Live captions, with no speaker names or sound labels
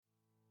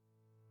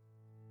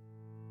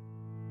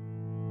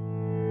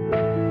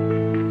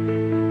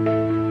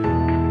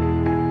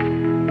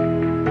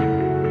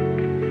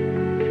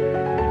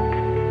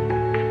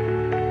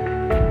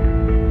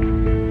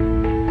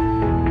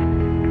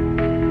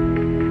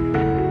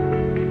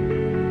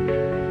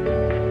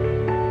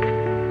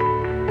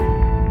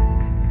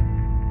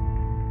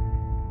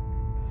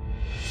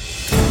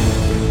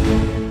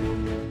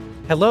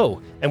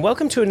Hello, and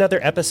welcome to another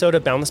episode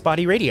of Boundless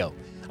Body Radio.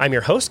 I'm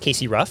your host,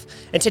 Casey Ruff,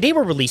 and today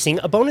we're releasing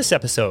a bonus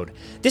episode.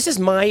 This is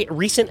my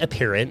recent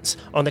appearance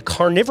on the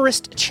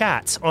Carnivorous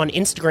Chats on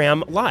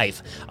Instagram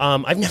Live.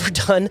 I've never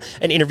done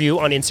an interview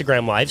on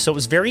Instagram Live, so it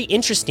was very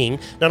interesting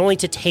not only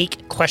to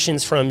take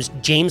questions from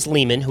James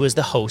Lehman, who is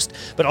the host,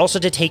 but also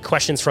to take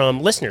questions from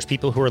listeners,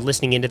 people who are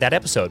listening into that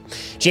episode.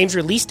 James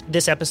released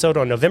this episode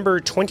on November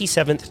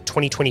 27th,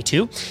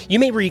 2022. You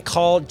may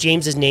recall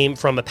James's name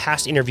from a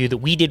past interview that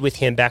we did with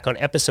him back on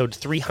episode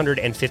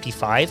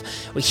 355.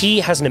 He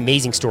has an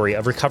amazing story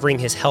of recovering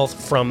his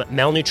health from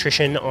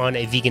malnutrition on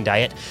a vegan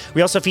diet.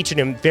 We also featured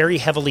him very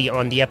heavily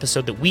on the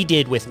episode that we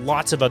did with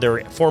lots of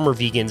other former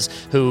vegans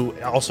who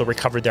also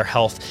recovered their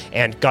health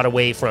and got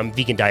away from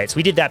vegan diets.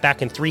 We did that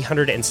back in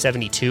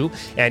 372,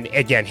 and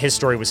again, his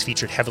story was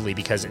featured heavily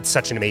because it's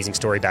such an amazing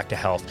story back to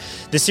health.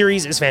 The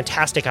series is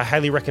fantastic. I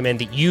highly recommend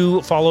that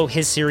you follow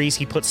his series.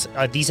 He puts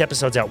these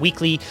episodes out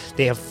weekly.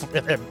 They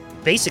have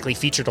basically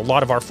featured a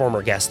lot of our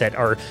former guests that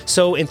are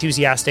so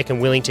enthusiastic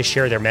and willing to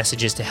share their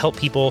messages to help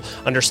people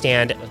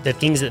understand the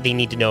things that they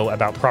need to know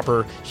about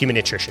proper human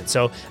nutrition.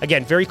 So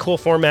again, very cool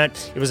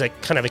format. It was a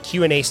kind of a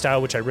Q&A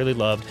style, which I really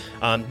loved.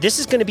 This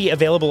is going to be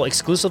available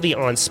exclusively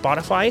on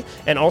Spotify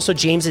and also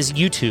James's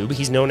YouTube.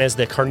 He's known as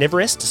the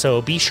Carnivorous,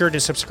 so be sure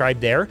to subscribe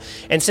there.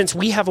 And since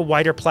we have a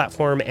wider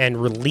platform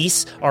and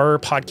release our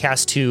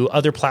podcast to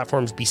other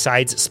platforms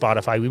besides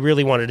Spotify, we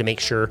really wanted to make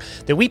sure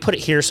that we put it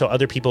here so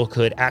other people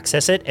could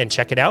access it and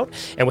check it out.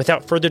 And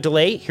without further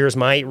delay, here's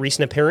my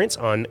recent appearance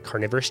on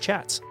Carnivorous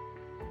Chats.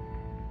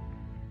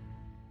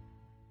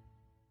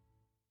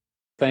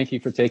 Thank you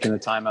for taking the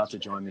time out to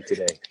join me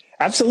today.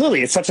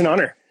 Absolutely. It's such an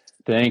honor.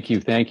 Thank you.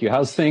 Thank you.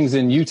 How's things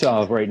in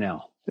Utah right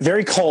now?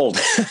 Very cold.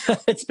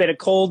 It's been a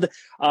cold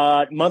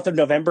month of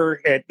November.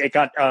 It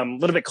got a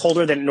little bit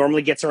colder than it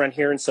normally gets around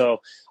here. And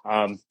so,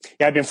 I've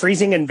been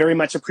freezing and very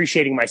much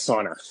appreciating my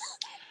sauna.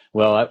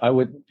 Well,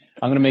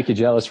 I'm going to make you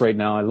jealous right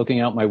now. I'm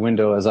looking out my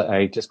window as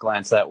I just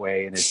glance that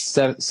way, and it's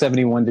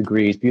 71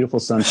 degrees, beautiful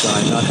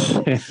sunshine.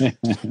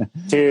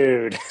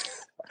 Dude,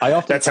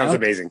 that sounds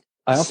amazing.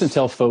 I often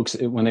tell folks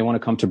when they want to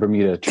come to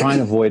Bermuda, try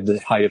and avoid the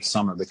height of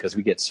summer because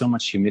we get so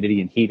much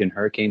humidity and heat in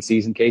hurricane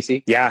season,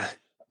 Casey. Yeah.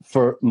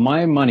 For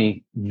my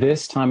money,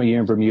 this time of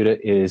year in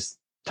Bermuda is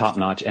top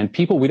notch. And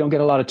we don't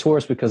get a lot of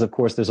tourists because, of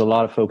course, there's a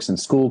lot of folks in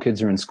school.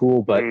 Kids are in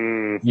school, but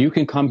you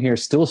can come here,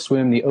 still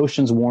swim. The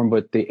ocean's warm,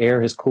 but the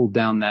air has cooled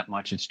down that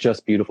much. It's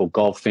just beautiful.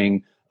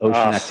 Golfing,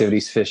 ocean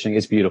activities, fishing.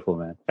 It's beautiful,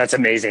 man. That's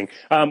amazing.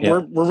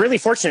 We're really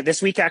fortunate.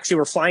 This week, actually,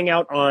 we're flying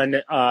out on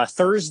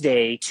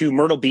Thursday to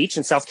Myrtle Beach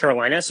in South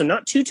Carolina, so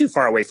not too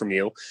far away from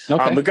you.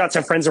 Okay. We've got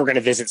some friends that we're going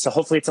to visit, so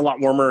hopefully it's a lot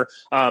warmer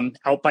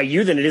out by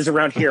you than it is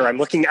around here. I'm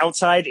looking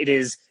outside. It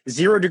is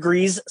 0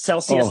 degrees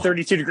Celsius,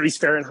 32 degrees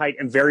Fahrenheit,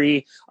 and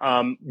very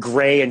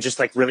gray and just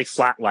like really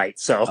flat light.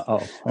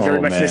 So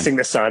very much missing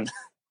the sun.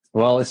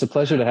 Well, it's a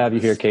pleasure to have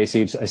you here,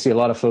 Casey. I see a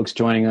lot of folks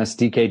joining us.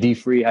 DKD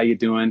Free, how you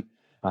doing?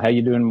 How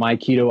you doing? My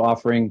keto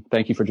offering.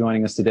 Thank you for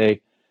joining us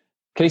today.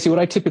 Casey, what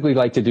I typically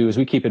like to do is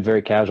we keep it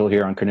very casual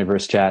here on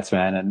Carnivorous Chats,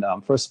 man. And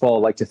first of all,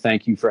 I'd like to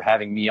thank you for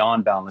having me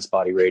on Boundless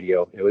Body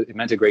Radio. It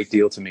meant a great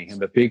deal to me.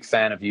 I'm a big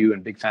fan of you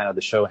and big fan of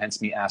the show, hence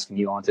me asking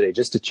you on today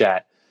just to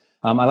chat.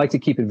 I like to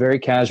keep it very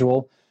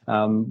casual.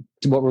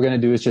 What we're going to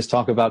do is just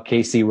talk about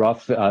Casey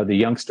Ruff, the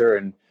youngster,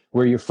 and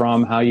where you're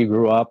from, how you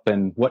grew up,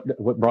 and what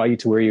brought you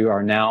to where you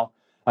are now.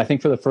 I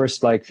think for the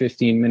first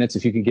 15 minutes,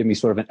 if you could give me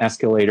sort of an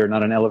escalator,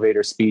 not an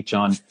elevator speech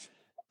on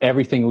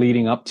everything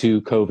leading up to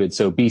COVID.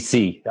 So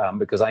BC,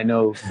 because I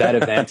know that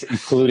event,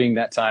 including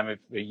that time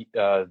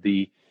of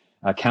the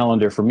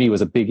calendar for me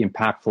was a big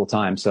impactful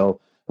time. So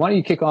why don't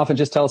you kick off and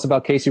just tell us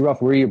about Casey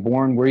Ruff, where you were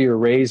born, where you were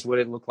raised, what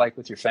it looked like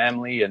with your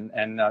family,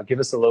 and give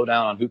us a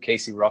lowdown on who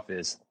Casey Ruff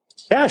is.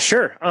 Yeah,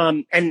 sure.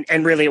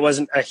 And really, it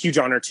wasn't a huge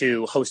honor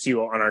to host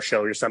you on our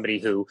show. You're somebody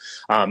who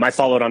I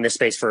followed on this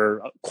space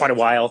for quite a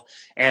while.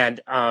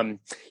 And,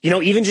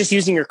 even just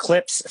using your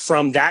clips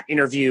from that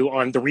interview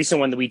on the recent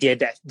one that we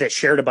did that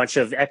shared a bunch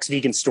of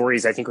ex-vegan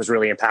stories, I think was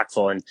really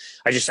impactful. And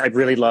I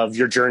really love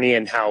your journey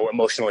and how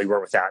emotional you were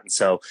with that. And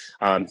so,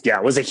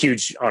 it was a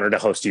huge honor to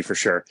host you for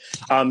sure.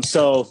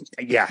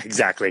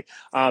 Exactly.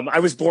 I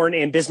was born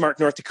in Bismarck,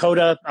 North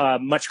Dakota,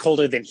 much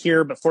colder than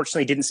here, but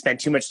fortunately didn't spend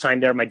too much time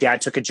there. My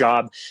dad took a job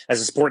as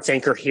a sports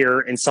anchor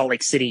here in Salt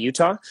Lake City,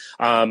 Utah,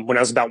 when I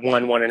was about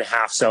one and a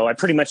half. So I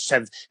pretty much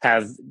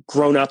have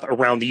grown up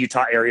around the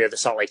Utah area, the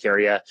Salt Lake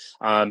area.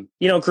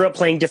 Grew up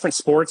playing different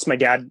sports. My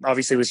dad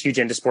obviously was huge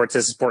into sports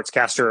as a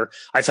sportscaster.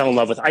 I fell in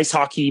love with ice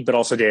hockey, but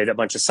also did a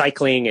bunch of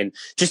cycling, and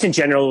just in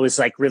general was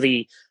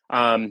really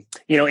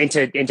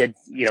into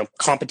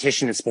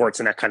competition in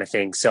sports and that kind of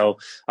thing. So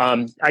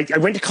I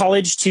went to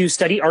college to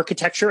study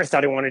architecture. I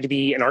thought I wanted to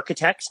be an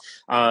architect.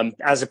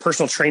 As a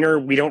personal trainer,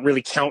 we don't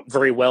really count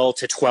very well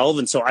to 12.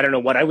 And so I don't know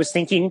what I was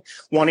thinking,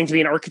 wanting to be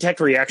an architect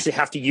where you actually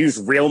have to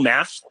use real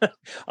math.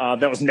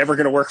 That was never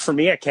going to work for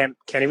me. I can't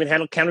even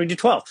handle counting to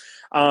 12.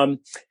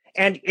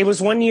 And it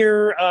was one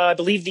year, I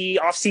believe the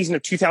off season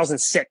of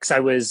 2006. I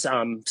was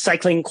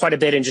cycling quite a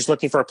bit and just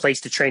looking for a place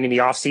to train in the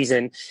off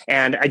season.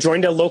 And I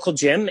joined a local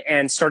gym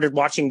and started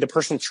watching the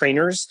personal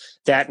trainers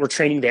that were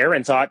training there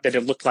and thought that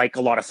it looked like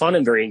a lot of fun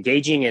and very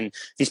engaging. And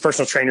these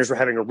personal trainers were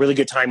having a really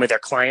good time with their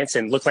clients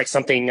and looked like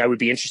something I would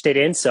be interested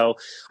in. So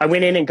I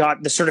went in and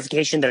got the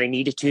certification that I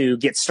needed to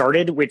get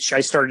started, which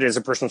I started as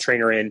a personal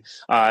trainer in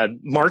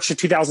March of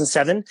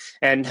 2007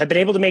 and have been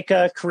able to make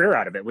a career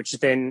out of it, which has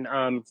been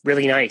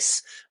really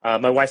nice.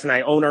 My wife and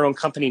I own our own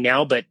company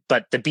now, but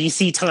the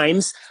BC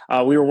times,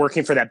 we were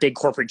working for that big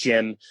corporate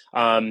gym.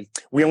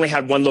 We only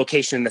had one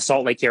location in the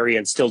Salt Lake area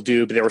and still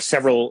do, but there were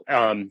several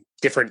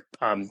different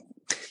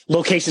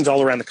locations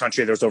all around the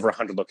country. There's over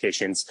 100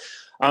 locations.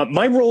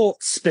 My role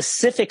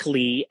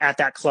specifically at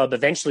that club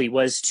eventually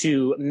was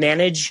to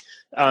manage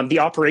the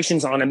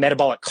operations on a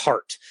metabolic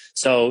cart.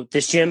 So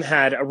this gym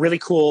had a really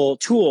cool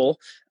tool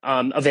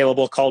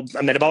available called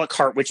a metabolic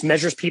cart, which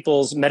measures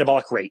people's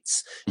metabolic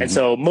rates. Mm-hmm. And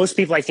so most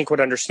people, I think, would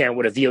understand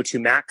what a VO2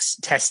 max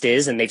test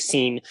is. And they've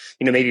seen,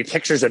 maybe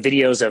pictures or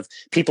videos of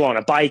people on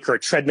a bike or a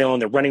treadmill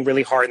and they're running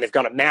really hard and they've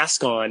got a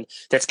mask on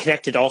that's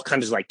connected to all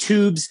kinds of like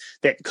tubes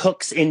that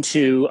hooks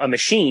into a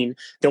machine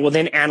that will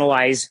then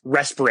analyze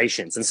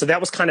respirations. And so that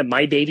was kind of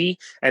my baby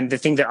and the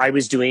thing that I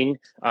was doing,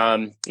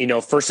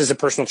 first as a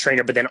personal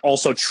trainer, but then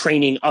also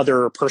training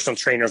other personal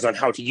trainers on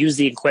how to use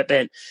the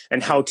equipment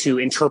and how to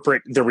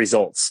interpret the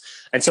results.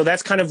 And so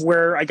that's kind of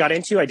where I got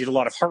into. I did a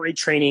lot of heart rate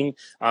training.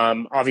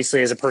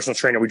 Obviously, as a personal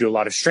trainer, we do a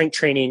lot of strength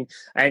training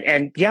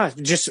and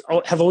just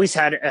have always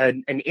had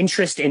an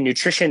interest in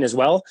nutrition as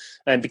well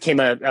and became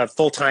a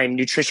full-time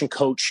nutrition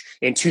coach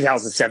in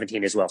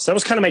 2017 as well. So that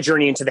was kind of my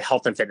journey into the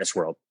health and fitness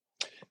world.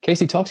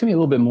 Casey, talk to me a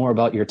little bit more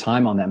about your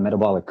time on that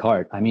metabolic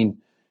cart. I mean,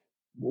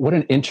 what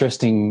an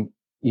interesting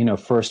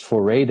first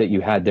foray that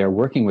you had there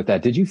working with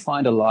that. Did you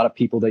find a lot of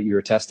people that you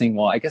were testing?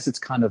 Well, I guess it's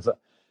kind of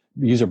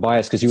user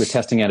bias because you were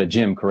testing at a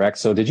gym, correct?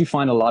 So did you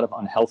find a lot of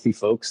unhealthy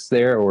folks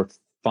there or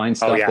find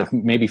stuff that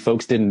maybe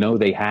folks didn't know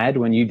they had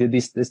when you did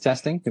this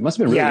testing? It must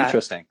have been really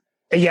interesting.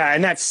 Yeah.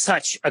 And that's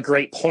such a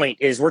great point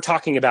is we're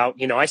talking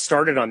about, I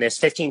started on this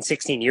 15,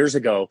 16 years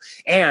ago.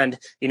 And,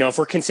 if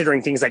we're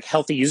considering things like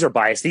healthy user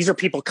bias, these are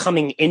people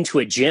coming into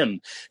a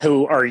gym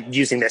who are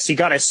using this. You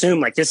got to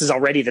assume like this is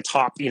already the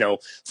top,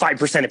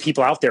 5% of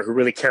people out there who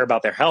really care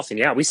about their health. And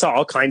yeah, we saw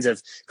all kinds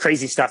of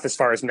crazy stuff as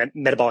far as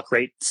metabolic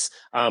rates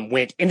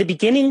went. In the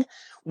beginning,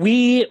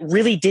 we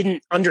really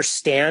didn't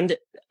understand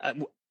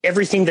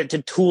everything that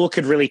the tool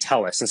could really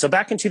tell us. And so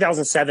back in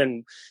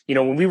 2007,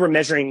 when we were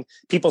measuring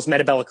people's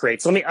metabolic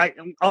rates,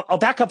 I'll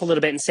back up a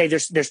little bit and say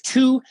there's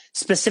two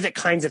specific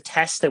kinds of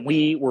tests that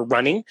we were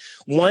running.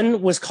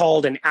 One was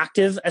called an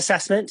active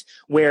assessment,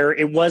 where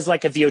it was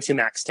like a VO2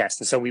 max test.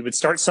 And so we would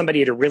start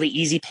somebody at a really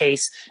easy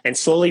pace and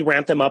slowly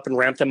ramp them up and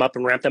ramp them up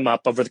and ramp them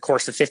up over the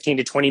course of 15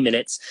 to 20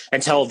 minutes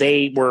until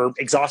they were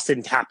exhausted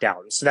and tapped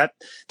out. And so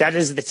that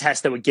is the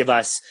test that would give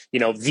us,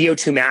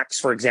 VO2 max,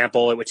 for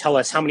example. It would tell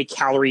us how many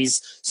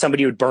calories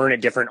somebody would burn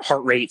at different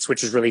heart rates,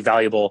 which is really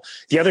valuable.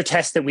 The other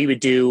test that we would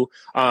do,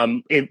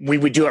 we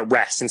would do at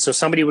rest. And so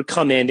somebody would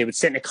come in, they would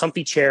sit in a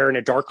comfy chair in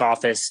a dark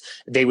office.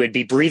 They would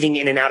be breathing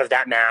in and out of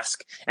that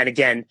mask. And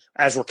again,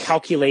 as we're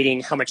calculating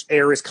how much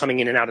air is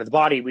coming in and out of the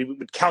body, we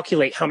would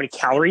calculate how many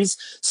calories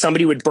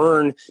somebody would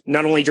burn,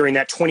 not only during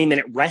that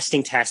 20-minute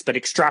resting test, but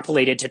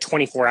extrapolated to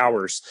 24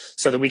 hours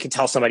so that we could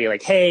tell somebody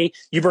like, hey,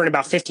 you burn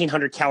about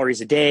 1,500 calories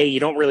a day. You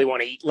don't really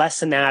want to eat less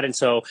than that. And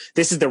so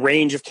this is the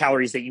range of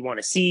calories that you want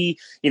to see.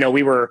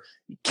 We were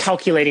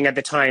calculating at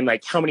the time,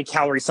 like how many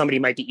calories somebody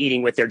might be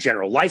eating with their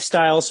general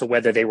lifestyle. So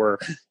whether they were,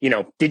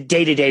 the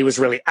day-to-day was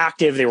really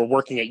active, they were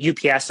working at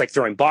UPS, like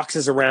throwing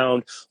boxes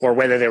around, or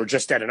whether they were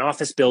just at an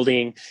office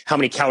building, how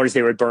many calories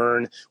they would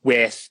burn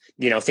with,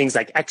 things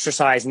like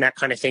exercise and that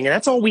kind of thing. And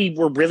that's all we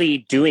were really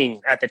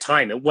doing at the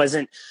time. It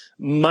wasn't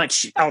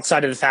much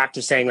outside of the fact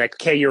of saying like,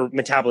 okay, your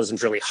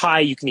metabolism's really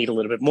high, you can eat a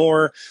little bit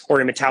more, or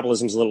your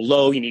metabolism's a little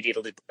low, you need to eat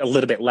a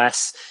little bit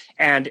less.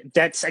 And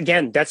that's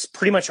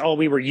pretty much all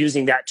we were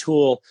using that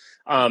tool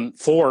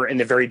for in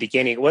the very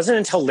beginning. It wasn't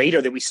until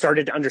later that we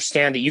started to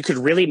understand that you could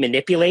really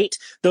manipulate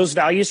those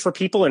values for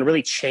people and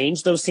really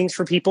change those things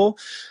for people.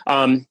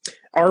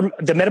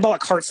 The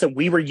metabolic carts that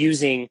we were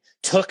using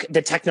took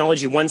the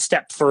technology one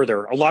step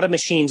further. A lot of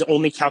machines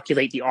only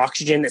calculate the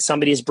oxygen that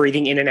somebody is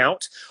breathing in and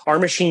out. Our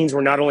machines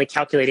were not only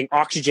calculating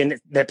oxygen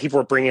that people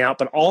were bringing out,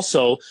 but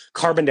also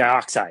carbon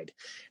dioxide.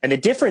 And the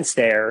difference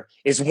there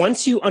is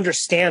once you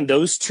understand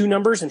those two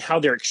numbers and how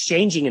they're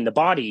exchanging in the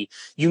body,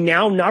 you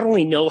now not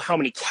only know how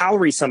many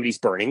calories somebody's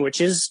burning,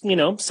 which is,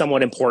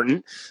 somewhat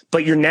important,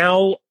 but you're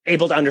now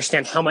able to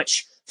understand how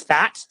much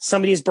fat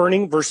somebody is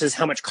burning versus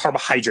how much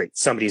carbohydrate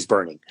somebody is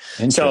burning.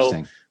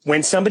 So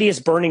when somebody is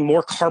burning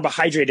more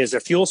carbohydrate as a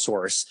fuel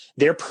source,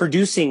 they're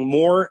producing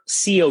more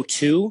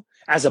CO2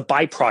 as a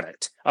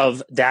byproduct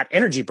of that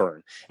energy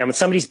burn. And when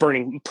somebody's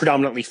burning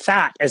predominantly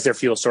fat as their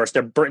fuel source,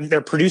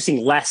 they're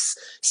producing less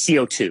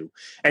CO2.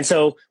 And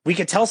so we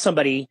could tell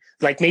somebody,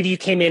 like maybe you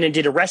came in and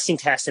did a resting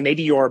test and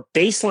maybe your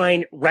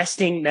baseline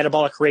resting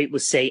metabolic rate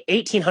was say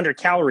 1800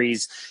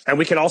 calories. And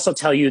we could also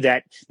tell you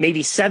that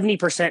maybe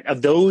 70%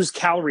 of those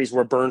calories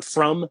were burned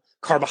from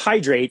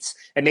carbohydrates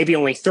and maybe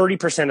only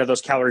 30% of those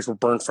calories were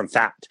burned from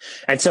fat.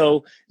 And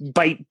so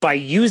by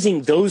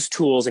using those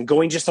tools and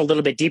going just a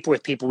little bit deeper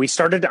with people, we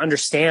started to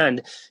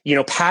understand,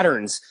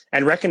 patterns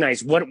and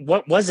recognize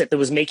what was it that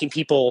was making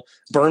people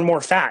burn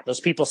more fat. Those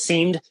people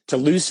seemed to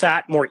lose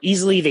fat more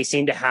easily. They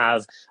seemed to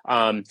have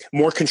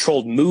more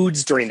controlled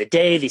moods during the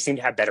day. They seemed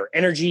to have better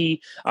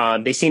energy.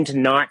 They seemed to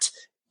not,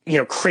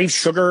 crave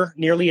sugar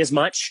nearly as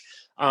much.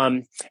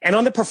 And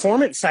on the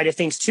performance side of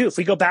things too, if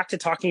we go back to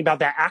talking about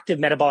that active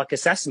metabolic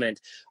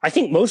assessment, I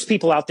think most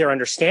people out there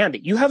understand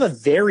that you have a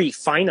very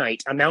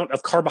finite amount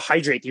of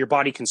carbohydrate that your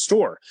body can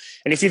store.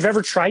 And if you've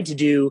ever tried to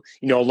do,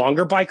 a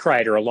longer bike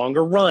ride or a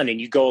longer run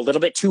and you go a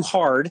little bit too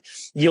hard,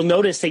 you'll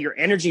notice that your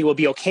energy will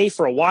be okay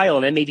for a while.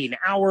 And then maybe an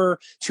hour,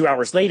 2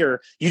 hours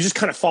later, you just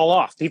kind of fall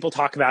off. People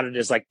talk about it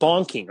as like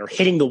bonking or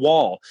hitting the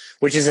wall,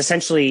 which is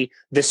essentially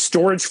the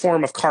storage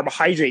form of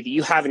carbohydrate that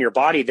you have in your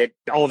body that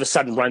all of a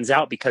sudden runs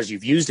out because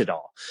you've used it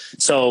all.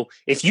 So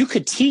if you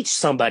could teach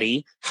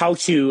somebody how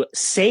to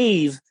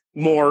save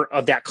more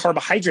of that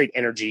carbohydrate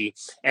energy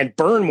and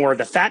burn more of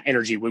the fat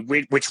energy,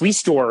 which we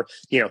store,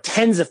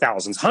 tens of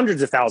thousands,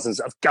 hundreds of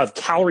thousands of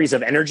calories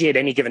of energy at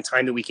any given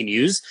time that we can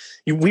use,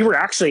 we were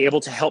actually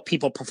able to help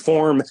people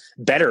perform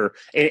better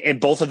in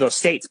both of those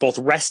states, both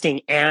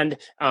resting and,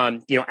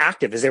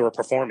 active as they were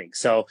performing.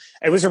 So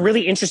it was a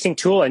really interesting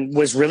tool and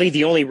was really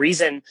the only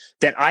reason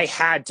that I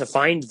had to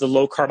find the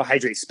low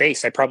carbohydrate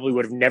space. I probably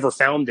would have never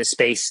found this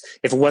space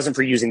if it wasn't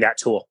for using that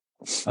tool.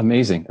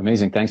 Amazing.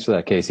 Thanks for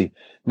that, Casey.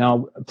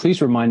 Now,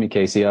 please remind me,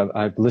 Casey,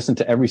 I've listened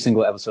to every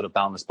single episode of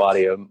Boundless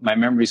Body. My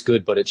memory's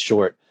good, but it's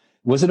short.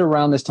 Was it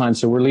around this time?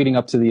 So we're leading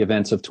up to the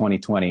events of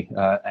 2020.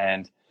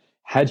 And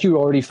had you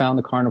already found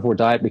the carnivore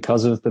diet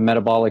because of the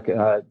metabolic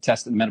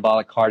test, the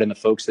metabolic card, and the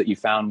folks that you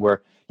found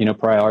were,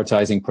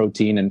 prioritizing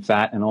protein and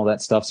fat and all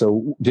that stuff?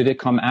 So did it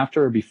come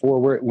after or before?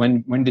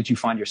 When did you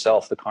find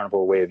yourself the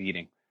carnivore way of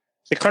eating?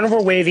 The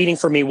carnivore way of eating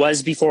for me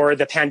was before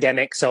the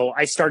pandemic. So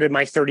I started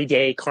my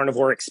 30-day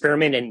carnivore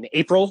experiment in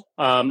April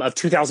of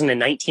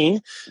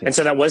 2019. And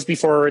so that was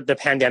before the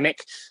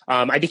pandemic.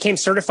 I became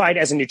certified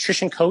as a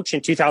nutrition coach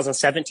in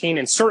 2017.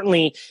 And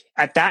certainly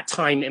at that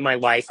time in my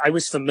life, I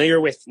was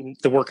familiar with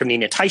the work of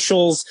Nina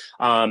Teicholz.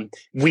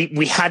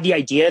 We had the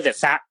idea that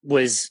fat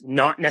was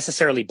not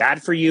necessarily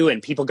bad for you,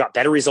 and people got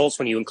better results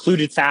when you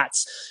included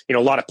fats, a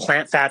lot of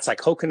plant fats like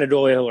coconut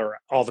oil or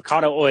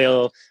avocado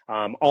oil,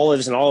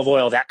 olives and olive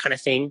oil, that kind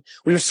of thing.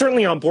 We were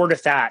certainly on board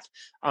with that.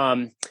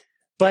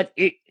 But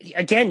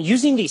again,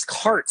 using these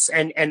carts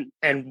and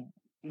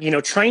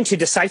trying to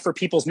decipher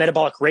people's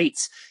metabolic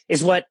rates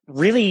is what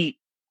really,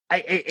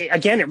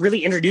 it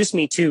really introduced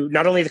me to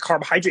not only the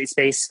carbohydrate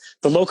space,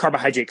 the low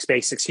carbohydrate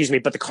space,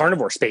 but the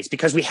carnivore space,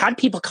 because we had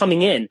people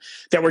coming in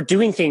that were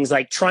doing things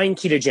like trying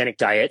ketogenic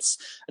diets.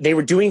 They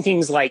were doing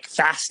things like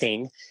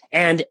fasting,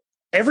 and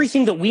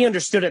everything that we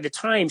understood at the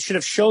time should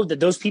have showed that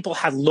those people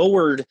had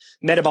lowered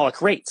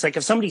metabolic rates. Like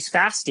if somebody's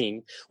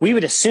fasting, we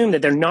would assume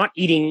that they're not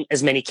eating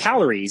as many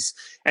calories.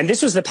 And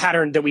this was the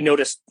pattern that we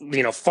noticed,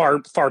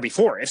 far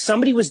before. If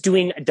somebody was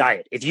doing a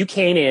diet, if you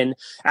came in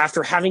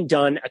after having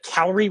done a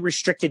calorie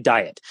restricted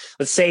diet,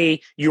 let's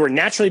say you were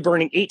naturally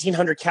burning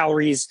 1800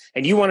 calories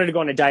and you wanted to go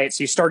on a diet,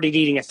 so you started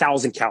eating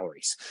 1000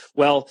 calories.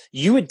 Well,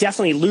 you would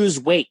definitely lose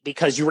weight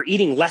because you were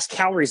eating less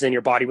calories than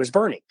your body was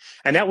burning.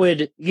 And that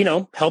would,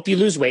 help you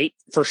lose weight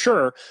for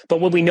sure. But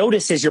what we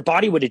noticed is your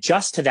body would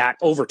adjust to that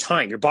over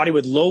time. Your body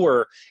would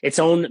lower its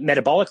own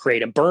metabolic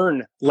rate and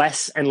burn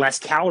less and less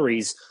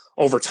calories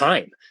over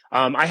time.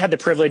 I had the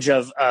privilege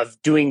of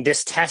doing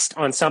this test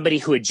on somebody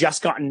who had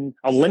just gotten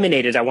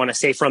eliminated, I want to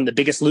say, from the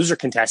Biggest Loser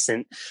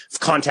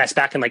contest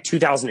back in like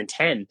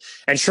 2010.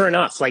 And sure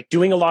enough, like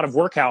doing a lot of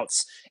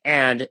workouts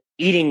and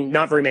eating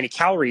not very many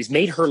calories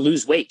made her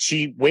lose weight.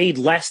 She weighed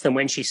less than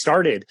when she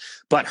started,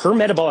 but her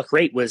metabolic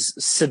rate was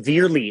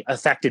severely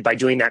affected by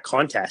doing that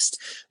contest.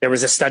 There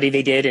was a study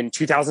they did in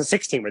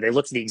 2016 where they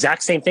looked at the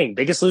exact same thing,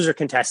 Biggest Loser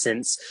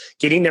contestants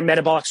getting their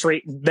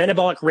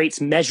metabolic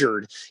rates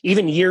measured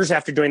even years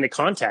after doing the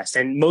contest.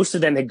 And most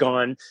of them had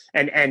gone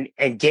and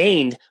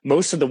gained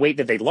most of the weight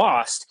that they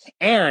lost,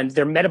 and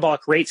their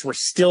metabolic rates were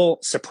still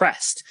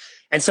suppressed.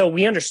 And so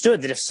we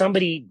understood that if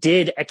somebody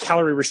did a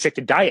calorie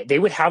restricted diet, they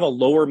would have a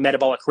lower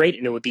metabolic rate,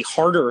 and it would be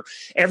harder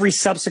every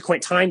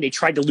subsequent time they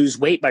tried to lose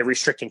weight by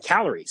restricting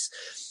calories.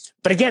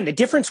 But again, the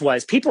difference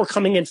was people were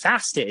coming in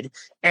fasted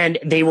and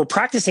they were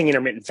practicing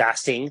intermittent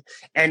fasting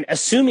and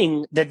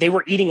assuming that they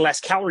were eating less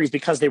calories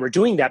because they were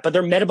doing that, but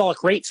their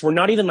metabolic rates were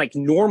not even like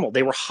normal.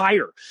 They were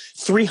higher,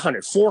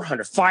 300,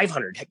 400,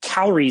 500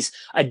 calories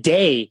a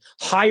day,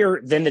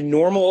 higher than the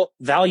normal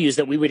values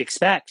that we would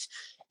expect.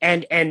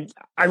 And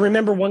I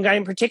remember one guy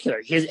in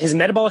particular, his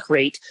metabolic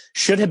rate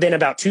should have been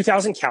about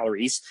 2,000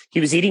 calories. He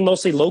was eating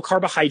mostly low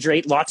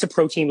carbohydrate, lots of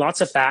protein, lots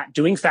of fat,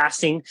 doing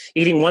fasting,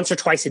 eating once or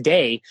twice a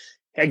day.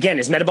 Again,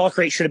 his metabolic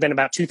rate should have been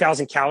about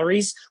 2,000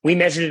 calories. We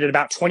measured it at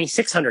about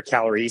 2,600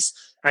 calories.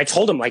 I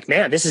told him, like,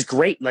 man, this is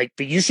great. Like,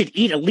 but you should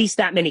eat at least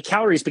that many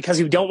calories because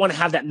you don't want to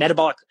have that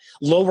metabolic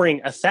lowering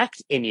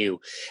effect in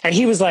you. And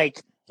he was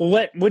like,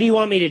 what do you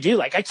want me to do?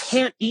 Like, I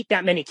can't eat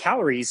that many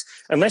calories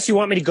unless you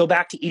want me to go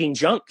back to eating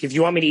junk. If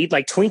you want me to eat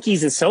like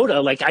Twinkies and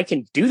soda, like I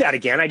can do that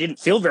again. I didn't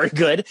feel very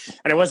good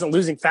and I wasn't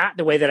losing fat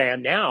the way that I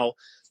am now.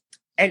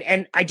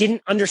 And I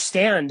didn't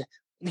understand,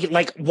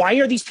 like, why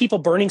are these people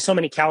burning so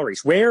many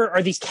calories? Where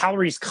are these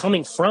calories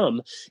coming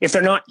from if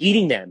they're not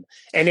eating them?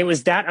 And it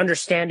was that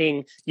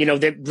understanding,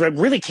 that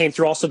really came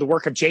through also the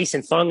work of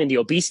Jason Fung and the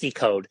Obesity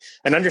Code,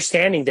 an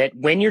understanding that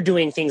when you're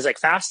doing things like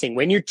fasting,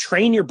 when you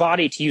train your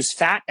body to use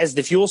fat as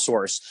the fuel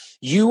source,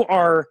 you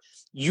are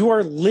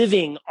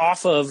living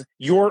off of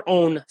your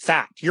own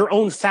fat. Your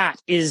own fat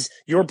is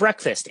your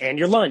breakfast and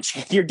your lunch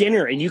and your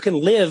dinner, and you can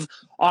live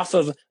off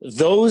of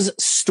those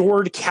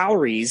stored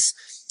calories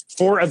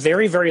for a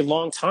very, very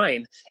long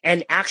time.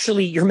 And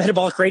actually, your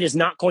metabolic rate is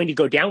not going to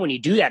go down when you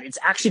do that. It's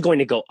actually going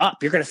to go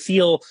up. You're going to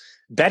feel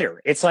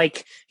better. It's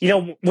like,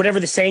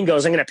 whatever the saying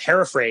goes, I'm going to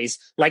paraphrase,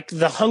 like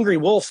the hungry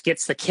wolf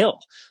gets the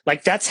kill.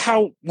 Like that's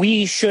how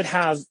we should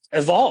have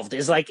evolved,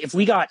 is like if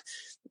we got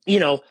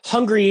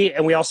hungry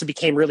and we also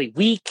became really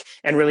weak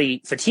and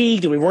really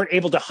fatigued and we weren't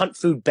able to hunt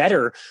food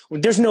better,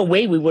 there's no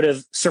way we would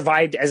have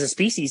survived as a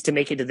species to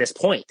make it to this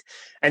point.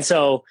 And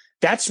so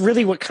that's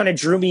really what kind of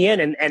drew me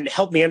in and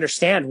helped me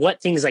understand what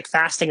things like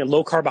fasting and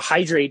low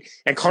carbohydrate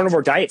and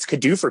carnivore diets could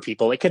do for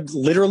people. It could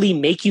literally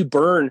make you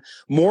burn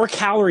more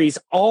calories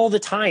all the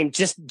time,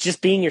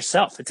 just being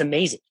yourself. It's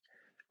amazing.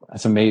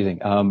 That's amazing.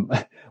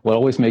 What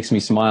always makes me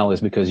smile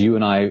is because you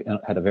and I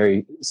had a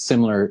very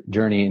similar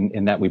journey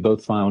in that we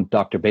both found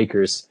Dr.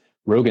 Baker's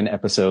Rogan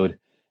episode,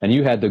 and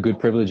you had the good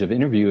privilege of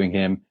interviewing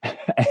him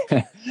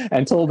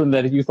and told him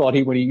that you thought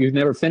you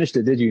never finished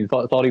it, did you? You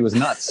thought he was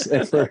nuts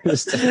at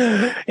first.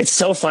 It's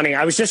so funny.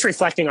 I was just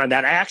reflecting on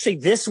that.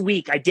 This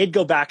week, I did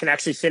go back and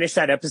actually finish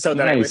that episode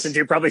that I listened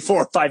to probably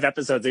 4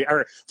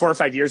 or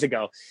 5 years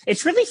ago.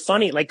 It's really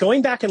funny. Like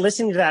going back and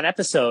listening to that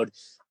episode,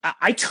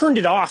 I turned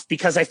it off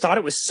because I thought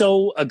it was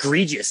so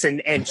egregious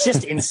and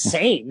just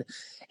insane.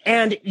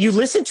 And you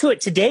listen to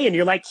it today and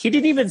you're like, he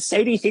didn't even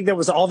say anything that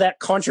was all that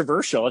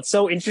controversial. It's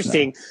so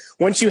interesting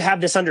once you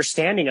have this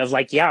understanding of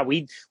like, yeah,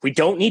 we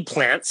don't need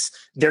plants.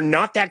 They're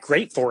not that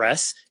great for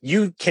us.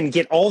 You can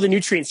get all the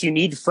nutrients you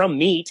need from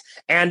meat,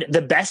 and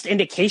the best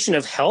indication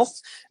of health,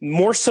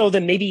 more so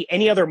than maybe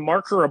any other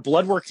marker or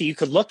blood work that you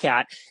could look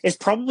at, is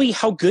probably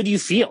how good you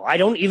feel. I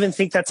don't even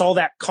think that's all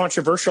that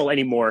controversial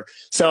anymore.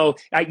 So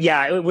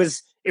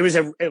it was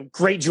a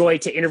great joy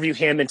to interview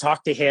him and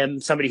talk to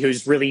him, somebody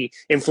who's really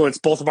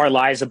influenced both of our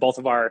lives and both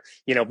of our,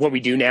 what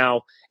we do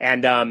now.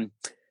 And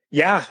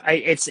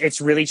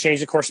it's really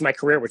changed the course of my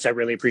career, which I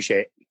really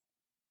appreciate.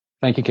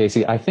 Thank you,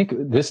 Casey. I think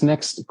this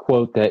next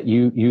quote that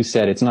you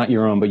said, it's not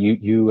your own, but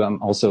you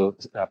also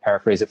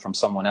paraphrase it from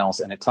someone else,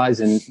 and it ties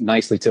in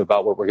nicely to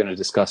about what we're going to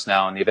discuss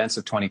now in the events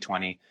of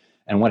 2020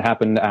 and what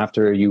happened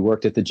after you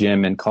worked at the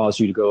gym and caused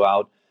you to go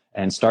out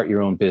and start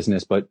your own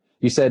business. But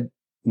you said,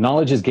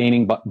 knowledge is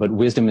gaining, but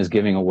wisdom is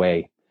giving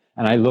away.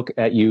 And I look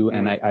at you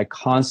and I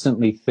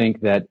constantly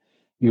think that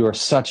you are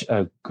such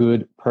a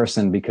good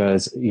person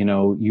because,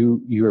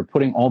 you are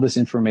putting all this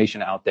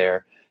information out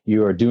there.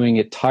 You are doing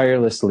it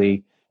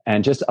tirelessly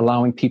and just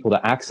allowing people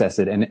to access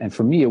it. And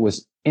for me, it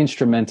was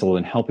instrumental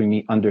in helping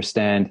me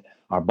understand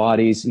our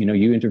bodies.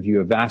 You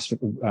interview a vast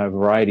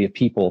variety of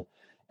people.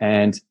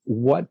 And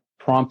what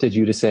prompted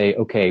you to say,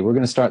 okay, we're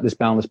going to start this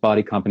Boundless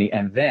Body company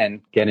and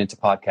then get into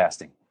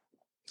podcasting?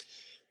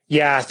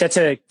 Yeah, that's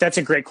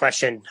a great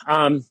question.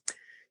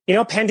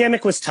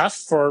 Pandemic was tough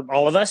for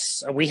all of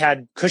us. We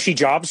had cushy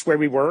jobs where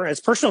we were.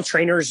 As personal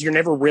trainers, you're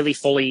never really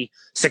fully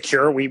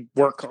secure. We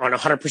work on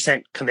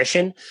 100%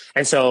 commission.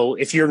 And so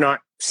if you're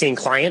not seeing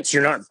clients,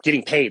 you're not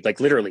getting paid, like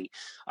literally.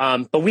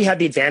 But we had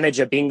the advantage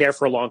of being there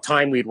for a long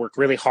time. We'd worked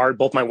really hard.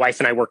 Both my wife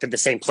and I worked at the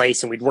same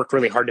place, and we'd worked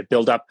really hard to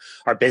build up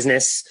our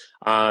business.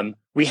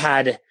 We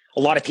had a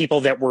lot of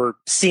people that were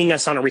seeing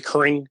us on a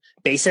recurring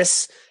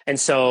basis. And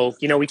so,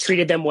 we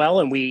treated them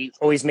well, and we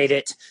always made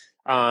it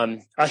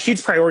a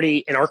huge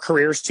priority in our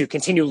careers to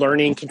continue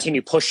learning,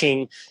 continue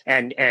pushing,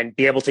 and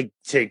be able to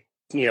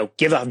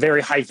give a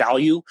very high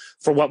value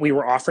for what we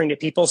were offering to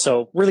people.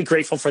 So really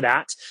grateful for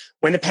that.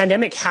 When the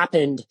pandemic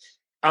happened,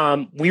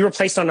 we were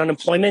placed on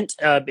unemployment.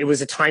 It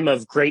was a time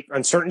of great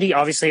uncertainty.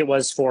 Obviously, it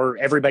was for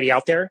everybody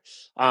out there.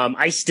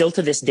 I still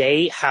to this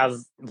day have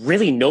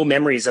really no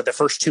memories of the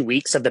first 2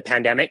 weeks of the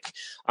pandemic.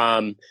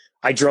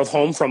 I drove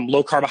home from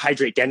low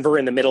carbohydrate Denver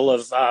in the middle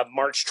of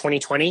March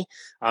 2020,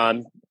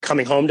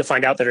 coming home to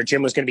find out that our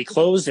gym was going to be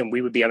closed and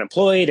we would be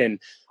unemployed.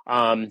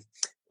 And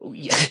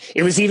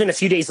it was even a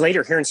few days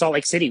later here in Salt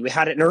Lake City, we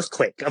had an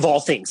earthquake of all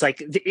things,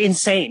 like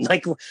insane.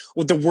 Like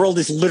the world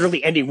is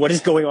literally ending. What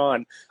is going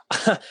on?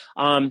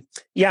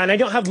 Yeah. And I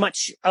don't have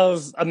much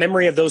of a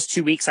memory of those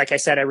 2 weeks. Like I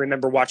said, I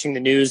remember watching the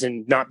news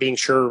and not being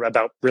sure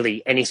about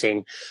really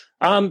anything.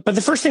 But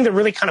the first thing that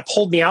really kind of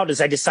pulled me out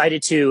is I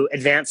decided to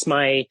advance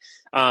my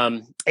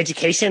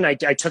education. I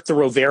took the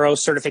Rovero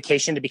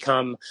certification to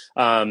become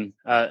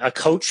a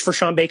coach for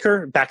Shawn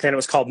Baker. Back then it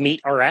was called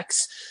Meet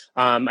RX.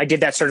 I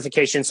did that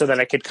certification so that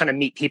I could kind of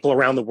meet people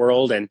around the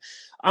world. And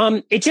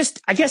I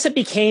guess it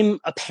became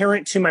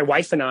apparent to my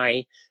wife and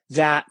I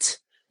that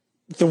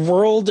the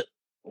world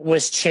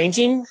was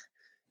changing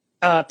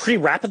pretty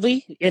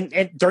rapidly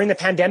during the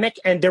pandemic.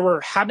 And there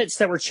were habits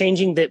that were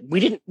changing that we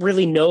didn't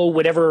really know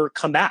would ever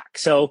come back.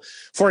 So,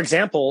 for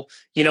example,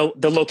 the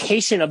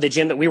location of the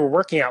gym that we were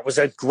working at was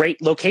a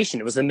great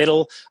location. It was the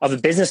middle of a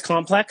business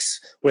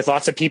complex with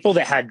lots of people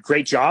that had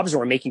great jobs and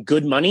were making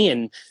good money.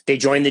 And they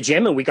joined the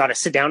gym and we got to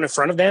sit down in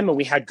front of them and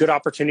we had good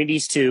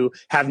opportunities to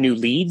have new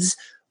leads.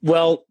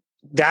 Well,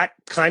 that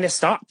kind of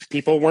stopped.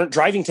 People weren't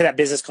driving to that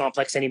business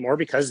complex anymore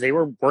because they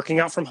were working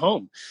out from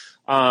home.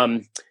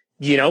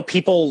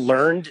 People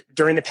learned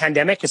during the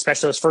pandemic,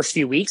 especially those first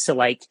few weeks, so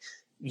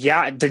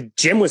the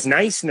gym was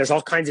nice and there's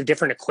all kinds of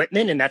different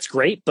equipment and that's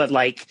great, but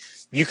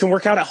you can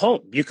work out at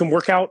home. You can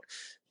work out,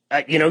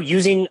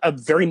 using a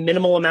very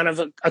minimal amount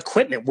of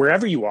equipment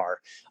wherever you are.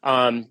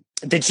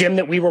 The gym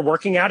that we were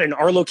working at in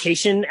our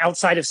location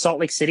outside of Salt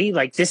Lake City,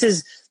 this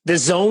is the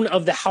zone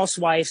of the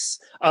housewives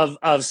of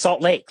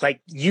Salt Lake.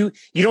 You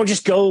don't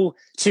just go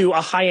to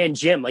a high-end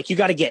gym. You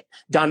got to get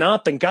done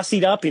up and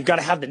gussied up. You've got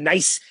to have the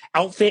nice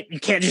outfit. You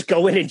can't just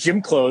go in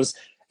gym clothes,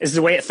 is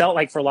the way it felt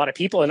like for a lot of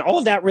people. And all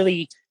of that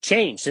really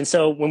changed. And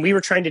so when we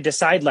were trying to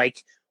decide,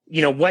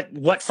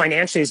 what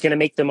financially is going to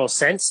make the most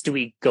sense, do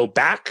we go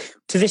back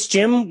to this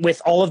gym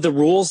with all of the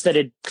rules that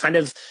had kind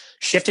of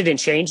shifted and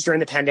changed during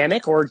the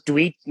pandemic, or do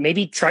we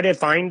maybe try to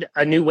find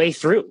a new way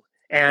through?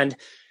 And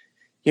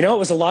it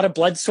was a lot of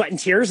blood, sweat, and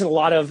tears and a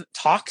lot of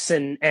talks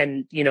and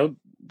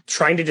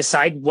trying to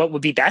decide what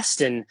would be best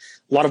and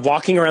a lot of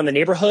walking around the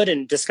neighborhood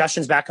and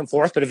discussions back and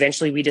forth. But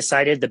eventually we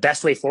decided the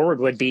best way forward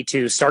would be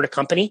to start a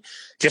company,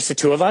 just the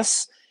two of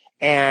us,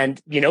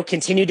 and,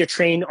 continue to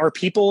train our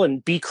people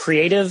and be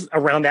creative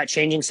around that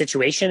changing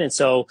situation. And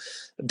so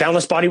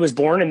Boundless Body was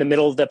born in the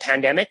middle of the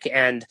pandemic.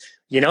 And,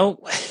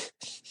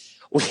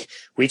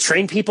 we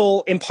train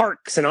people in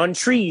parks and on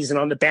trees and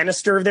on the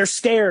banister of their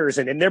stairs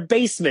and in their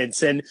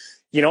basements and,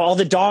 all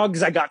the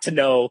dogs I got to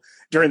know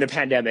during the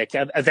pandemic.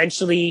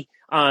 Eventually,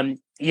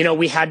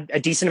 we had a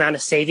decent amount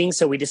of savings.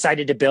 So we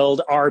decided to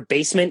build our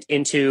basement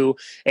into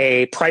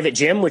a private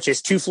gym, which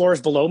is 2 floors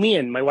below me.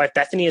 And my wife,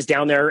 Bethany, is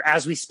down there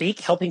as we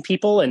speak, helping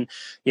people and,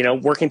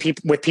 working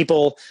with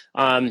people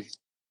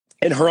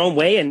in her own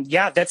way. And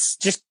yeah, that's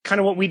just kind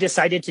of what we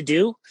decided to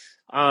do.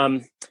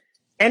 And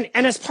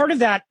as part of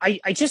that,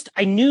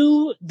 I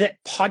knew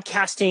that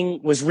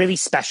podcasting was really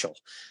special.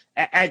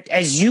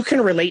 As you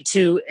can relate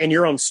to in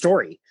your own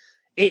story,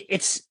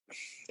 it's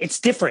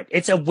different.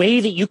 It's a way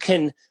that you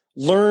can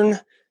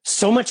learn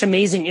so much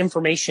amazing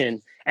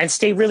information and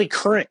stay really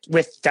current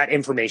with that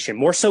information,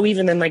 more so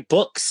even than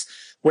books,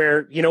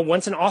 where,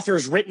 once an author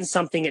has written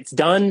something, it's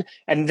done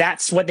and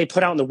that's what they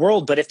put out in the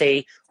world. But if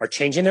they are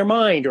changing their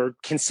mind or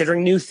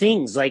considering new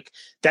things,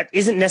 that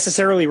isn't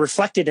necessarily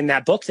reflected in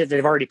that book that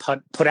they've already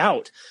put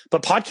out.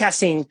 But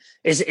podcasting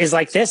is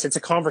like this. It's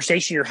a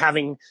conversation you're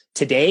having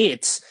today.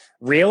 It's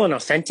real and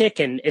authentic.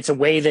 And it's a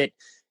way that,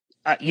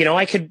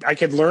 I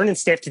could learn and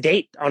stay up to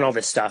date on all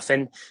this stuff.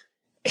 And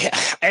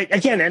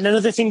again,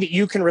 another thing that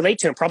you can relate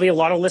to, and probably a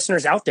lot of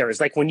listeners out there,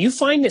 is when you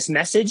find this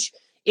message,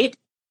 it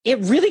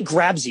really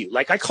grabs you.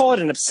 I call it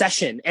an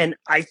obsession, and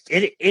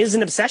it is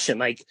an obsession.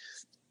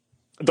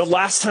 The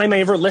last time I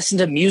ever listened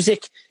to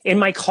music in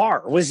my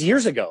car was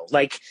years ago.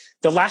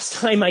 The last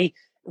time I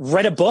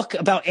read a book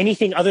about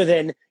anything other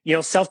than,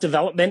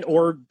 self-development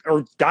or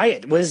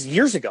diet was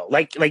years ago.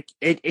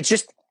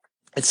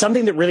 It's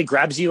something that really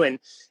grabs you and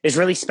is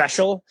really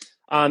special.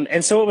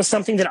 And so it was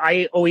something that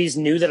I always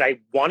knew that I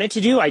wanted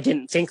to do. I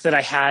didn't think that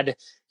I had,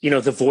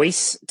 the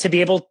voice to be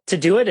able to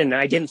do it. And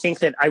I didn't think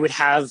that I would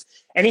have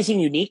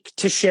anything unique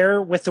to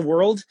share with the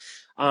world.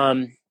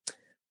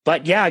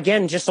 But yeah,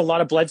 again, just a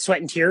lot of blood, sweat,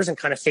 and tears, and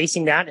kind of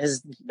facing that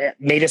has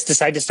made us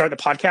decide to start the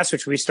podcast,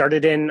 which we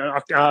started in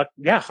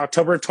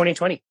October of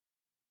 2020.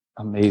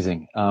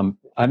 Amazing.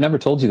 I've never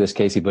told you this,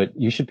 Casey, but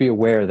you should be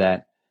aware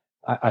that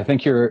I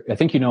think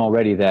you know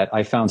already that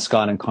I found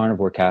Scott in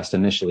Carnivore Cast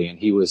initially, and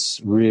he was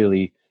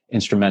really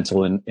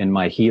instrumental in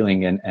my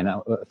healing and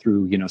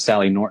through,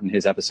 Sally Norton,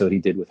 his episode he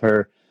did with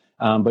her.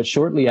 But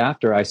shortly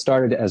after, I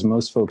started, as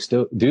most folks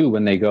do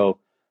when they go,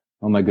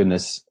 oh my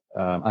goodness,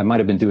 I might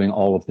have been doing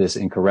all of this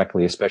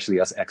incorrectly, especially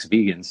us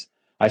ex-vegans.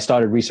 I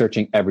started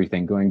researching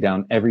everything, going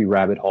down every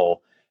rabbit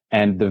hole.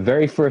 And the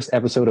very first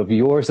episode of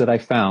yours that I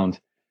found,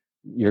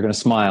 you're going to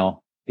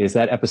smile, is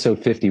that episode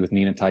 50 with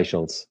Nina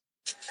Teicholz.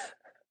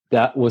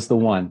 That was the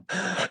one.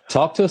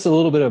 Talk to us a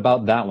little bit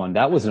about that one.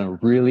 That was a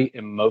really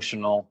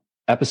emotional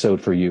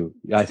episode for you.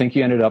 I think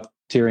you ended up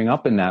tearing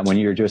up in that when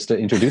you're just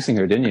introducing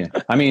her, didn't you?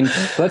 I mean,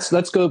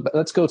 let's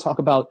go talk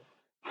about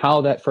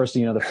how that first,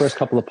 the first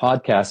couple of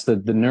podcasts,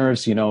 the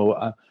nerves,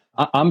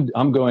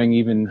 I'm going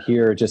even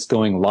here, just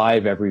going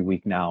live every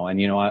week now.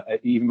 And,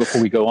 even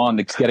before we go on,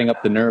 it's getting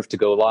up the nerve to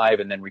go live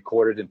and then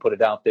record it and put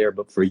it out there.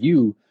 But for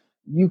you,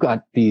 you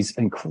got these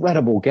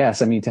incredible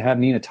guests. I mean, to have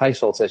Nina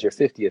Teicholz as your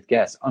 50th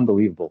guest,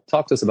 unbelievable.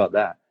 Talk to us about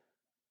that.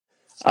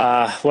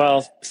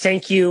 Well,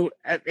 thank you.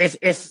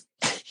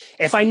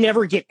 If I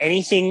never get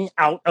anything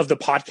out of the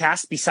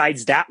podcast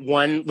besides that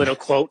one little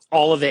quote,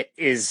 all of it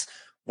is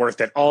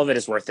worth it. All of it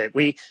is worth it.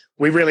 We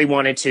really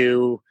wanted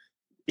to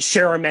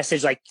share our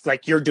message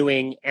like you're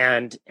doing,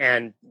 and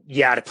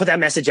to put that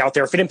message out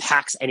there. If it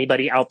impacts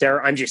anybody out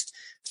there, I'm just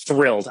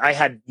thrilled. I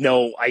had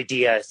no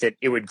idea that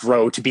it would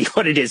grow to be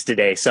what it is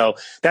today. So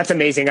that's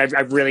amazing.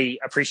 I really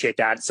appreciate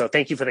that. So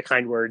thank you for the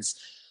kind words.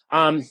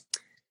 I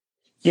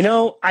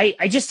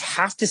just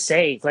have to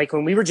say, like,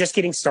 when we were just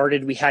getting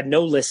started, we had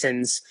no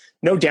listens,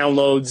 no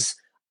downloads.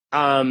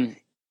 I'm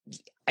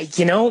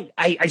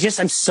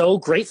so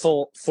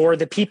grateful for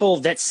the people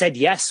that said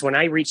yes when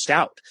I reached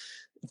out.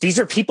 These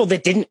are people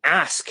that didn't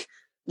ask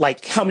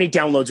like how many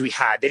downloads we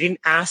had. They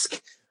didn't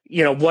ask,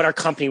 what our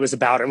company was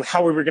about and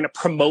how we were going to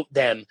promote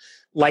them.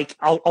 Like,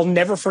 I'll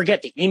never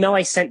forget the email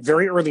I sent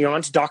very early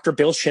on to Dr.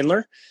 Bill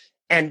Schindler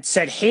and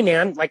said, "Hey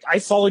man, like, I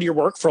followed your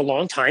work for a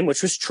long time,"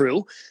 which was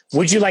true.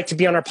 "Would you like to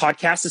be on our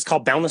podcast? It's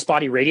called Boundless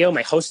Body Radio.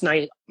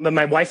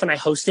 My wife and I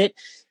host it."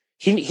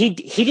 He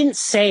didn't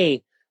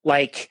say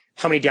like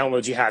how many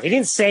downloads you have. He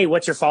didn't say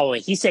what you're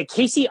following. He said,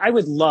 "Casey, I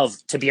would love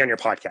to be on your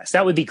podcast.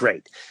 That would be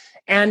great."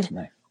 And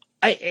nice.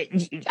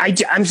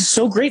 I'm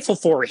so grateful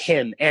for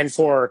him and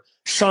for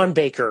Sean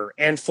Baker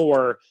and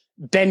for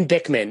Ben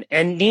Bickman,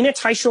 and Nina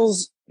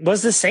Teicholz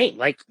was the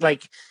same.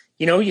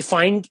 You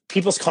find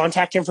people's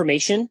contact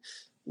information.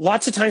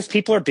 Lots of times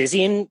people are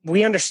busy, and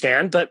we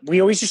understand, but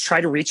we always just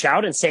try to reach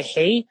out and say,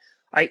 "Hey,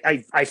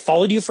 I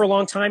followed you for a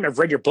long time. I've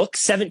read your book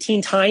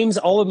 17 times.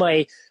 All of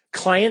my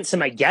clients and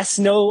my guests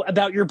know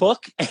about your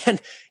book. And,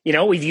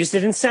 we've used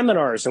it in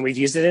seminars and we've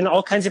used it in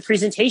all kinds of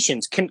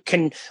presentations.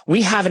 Can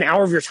we have an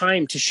hour of your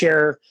time to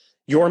share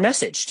your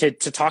message, to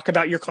talk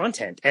about your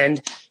content?"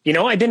 And,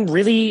 I've been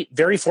really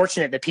very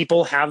fortunate that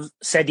people have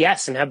said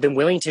yes and have been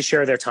willing to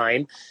share their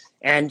time.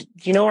 And,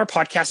 our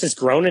podcast has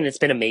grown and it's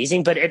been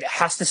amazing, but it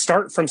has to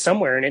start from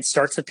somewhere. And it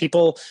starts with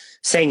people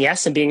saying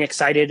yes and being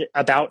excited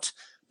about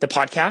the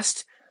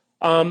podcast.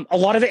 A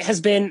lot of it has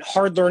been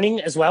hard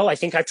learning as well. I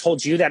think I've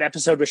told you that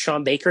episode with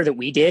Sean Baker that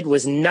we did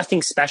was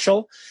nothing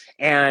special.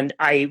 And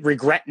I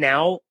regret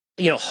now,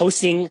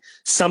 hosting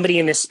somebody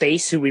in this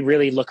space who we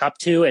really look up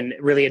to and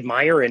really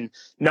admire, and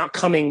not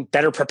coming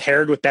better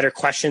prepared with better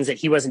questions that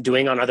he wasn't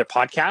doing on other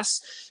podcasts.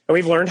 And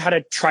we've learned how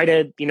to try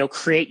to,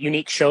 create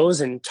unique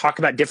shows and talk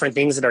about different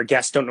things that our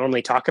guests don't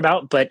normally talk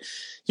about. But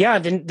yeah,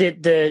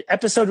 the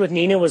episode with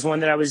Nina was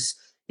one that I was,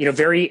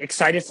 very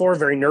excited for,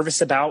 very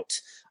nervous about.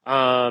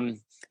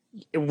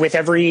 With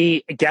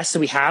every guest that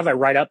we have, I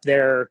write up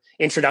their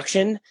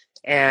introduction,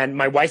 and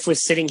my wife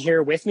was sitting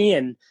here with me,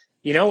 and,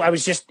 I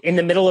was just in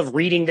the middle of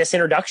reading this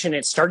introduction.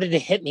 It started to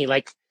hit me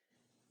like,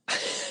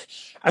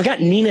 I've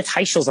got Nina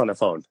Teicholz on the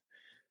phone.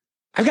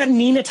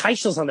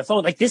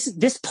 Like,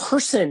 this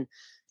person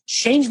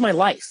changed my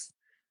life,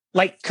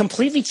 like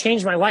completely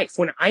changed my life.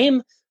 When I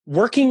am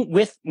working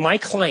with my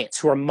clients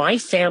who are my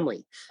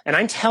family, and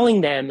I'm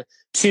telling them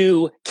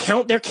to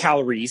count their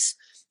calories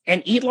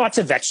and eat lots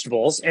of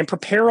vegetables and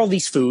prepare all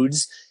these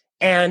foods,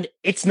 and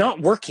it's not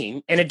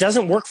working, and it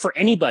doesn't work for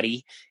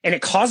anybody, and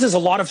it causes a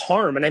lot of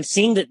harm. And I'm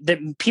seeing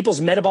that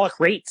people's metabolic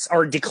rates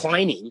are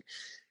declining.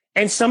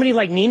 And somebody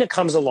like Nina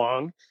comes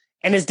along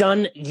and has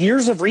done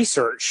years of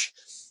research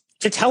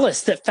to tell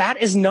us that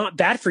fat is not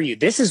bad for you.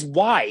 This is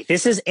why.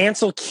 This is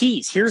Ansel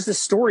Keys. Here's the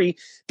story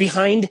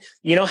behind,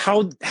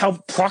 how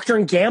Procter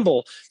and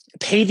Gamble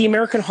paid the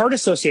American Heart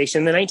Association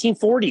in the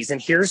 1940s. And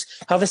here's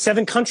how the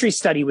 7-country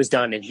study was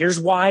done. And here's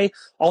why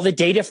all the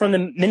data from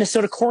the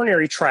Minnesota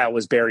coronary trial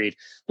was buried.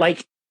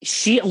 Like,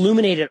 she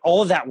illuminated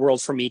all of that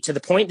world for me, to the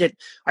point that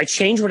I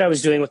changed what I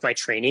was doing with my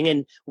training,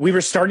 and we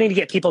were starting to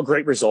get people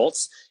great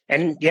results.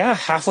 And yeah,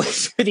 halfway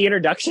through the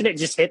introduction, it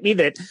just hit me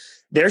that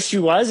there she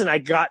was, and I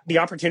got the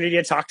opportunity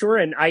to talk to her,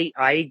 and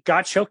I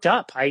got choked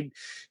up.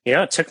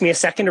 It took me a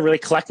second to really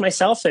collect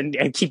myself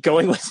and keep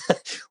going with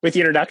the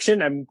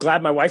introduction. I'm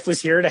glad my wife was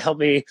here to help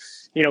me,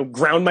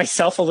 ground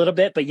myself a little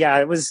bit. But yeah,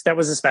 that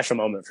was a special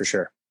moment for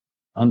sure.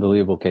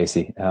 Unbelievable,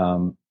 Casey.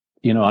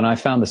 And I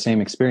found the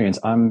same experience.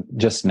 I'm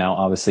just now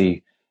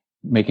obviously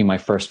making my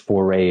first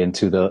foray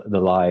into the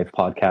live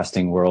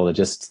podcasting world. It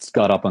just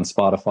got up on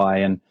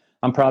Spotify, and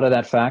I'm proud of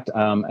that fact.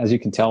 As you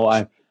can tell,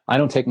 I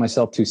don't take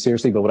myself too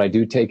seriously, but what I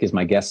do take is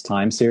my guest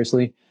time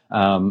seriously.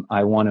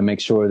 I want to make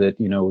sure that,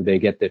 they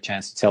get the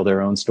chance to tell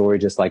their own story,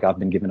 just like I've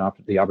been given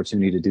the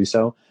opportunity to do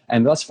so.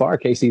 And thus far,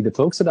 Casey, the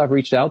folks that I've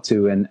reached out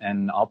to,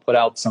 and I'll put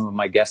out some of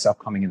my guests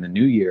upcoming in the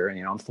new year.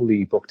 I'm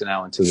fully booked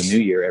now until the new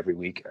year every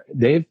week.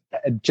 They've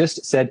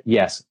just said,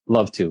 yes,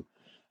 love to,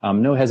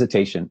 no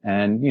hesitation.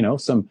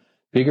 And, some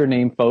bigger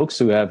name folks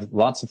who have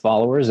lots of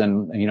followers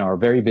and, are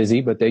very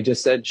busy, but they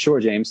just said, sure,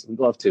 James, we'd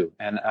love to.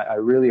 And I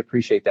really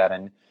appreciate that.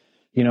 And,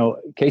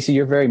 Casey,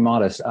 you're very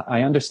modest.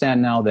 I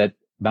understand now that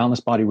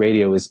Boundless Body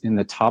Radio is in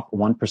the top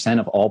 1%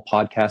 of all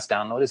podcast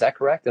download. Is that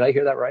correct? Did I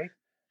hear that right?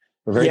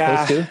 We're very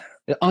close to?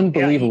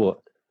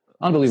 Unbelievable.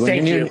 Yeah.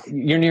 Unbelievable.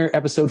 You're near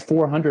episode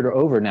 400 or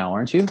over now,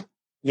 aren't you?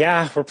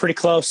 Yeah, we're pretty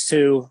close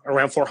to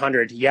around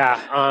 400.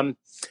 Yeah.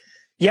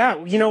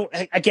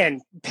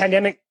 Again,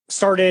 pandemic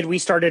started. We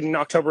started in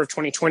October of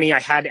 2020. I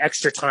had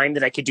extra time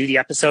that I could do the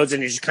episodes,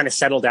 and it just kind of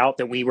settled out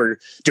that we were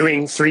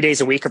doing 3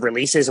 days a week of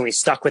releases, and we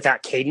stuck with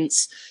that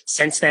cadence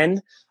since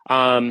then.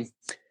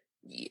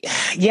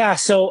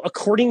 So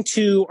according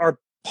to our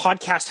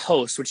podcast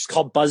host, which is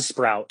called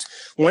Buzzsprout,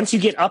 once you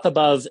get up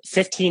above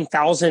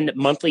 15,000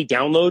 monthly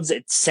downloads,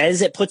 it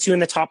says it puts you in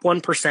the top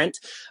 1%.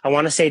 I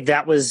want to say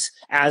that was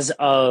as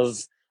of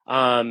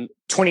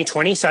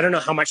 2020. So I don't know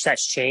how much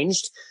that's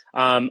changed.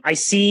 I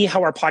see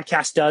how our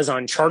podcast does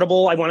on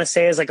Chartable. I want to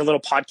say is like a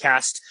little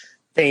podcast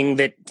thing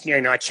that,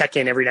 I check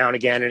in every now and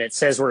again, and it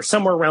says we're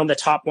somewhere around the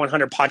top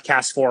 100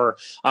 podcasts for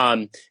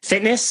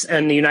fitness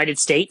in the United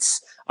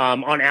States.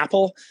 On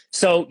Apple.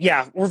 So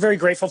yeah, we're very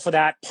grateful for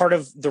that. Part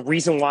of the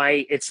reason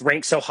why it's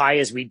ranked so high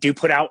is we do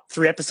put out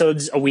 3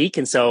 episodes a week.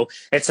 And so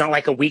it's not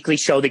like a weekly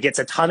show that gets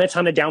a ton of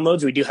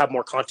downloads. We do have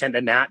more content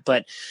than that.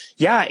 But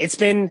yeah, it's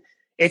been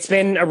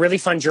a really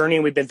fun journey.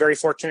 And we've been very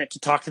fortunate to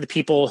talk to the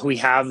people who we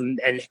have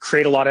and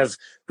create a lot of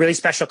really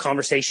special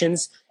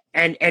conversations.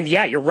 And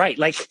yeah, you're right.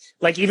 Like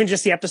even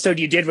just the episode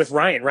you did with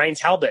Ryan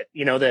Talbot,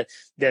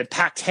 the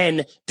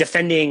Pac-10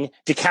 defending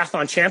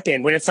decathlon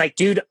champion, when it's like,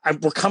 dude,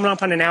 we're coming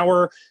up on an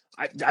hour.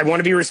 I want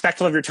to be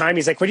respectful of your time.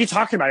 He's like, what are you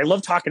talking about? I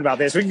love talking about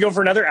this. We can go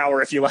for another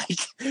hour if you like.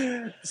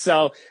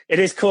 So it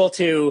is cool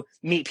to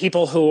meet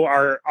people who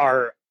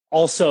are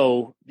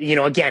also,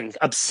 again,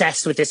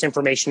 obsessed with this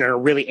information and are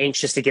really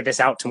anxious to get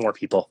this out to more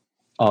people.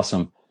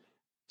 Awesome.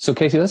 So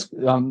Casey, let's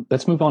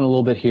move on a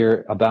little bit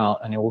here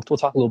about, and we'll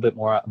talk a little bit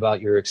more about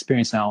your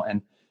experience now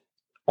and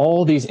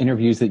all these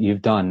interviews that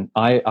you've done.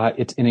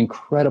 It's an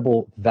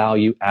incredible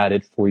value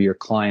added for your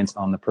clients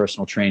on the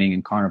personal training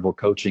and carnivore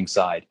coaching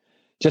side,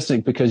 just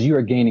because you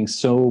are gaining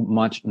so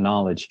much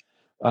knowledge.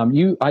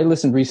 I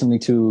listened recently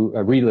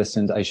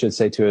re-listened, I should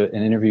say, to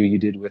an interview you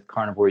did with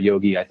Carnivore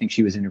Yogi. I think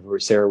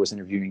Sarah was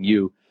interviewing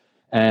you,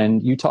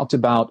 and you talked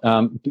about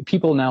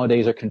people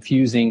nowadays are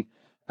confusing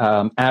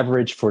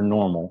average for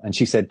normal. And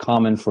she said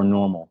common for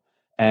normal.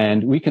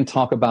 And we can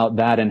talk about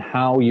that and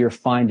how you're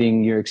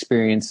finding your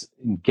experience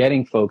in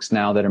getting folks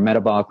now that are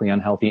metabolically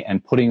unhealthy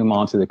and putting them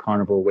onto the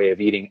carnivore way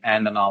of eating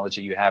and the knowledge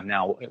that you have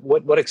now.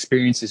 What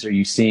experiences are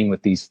you seeing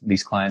with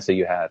these clients that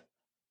you have?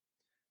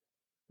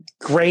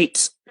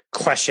 Great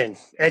question.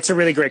 It's a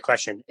really great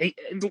question.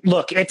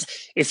 Look,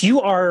 if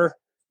you are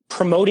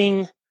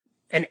promoting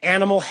an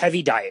animal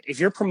heavy diet, if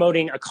you're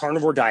promoting a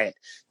carnivore diet,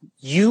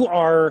 you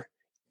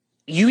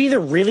either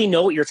really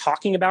know what you're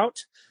talking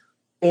about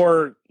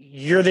or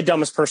you're the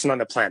dumbest person on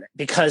the planet,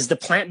 because the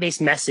plant-based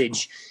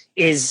message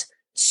is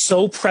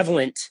so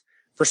prevalent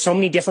for so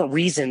many different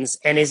reasons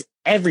and is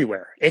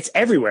everywhere. It's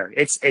everywhere.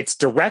 It's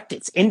direct,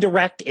 it's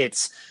indirect,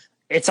 it's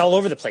all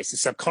over the place.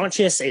 It's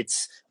subconscious.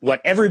 It's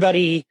what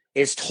everybody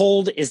is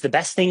told is the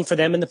best thing for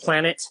them and the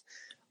planet.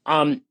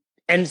 And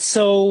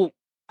so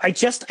I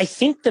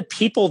think the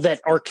people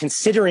that are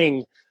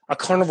considering a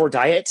carnivore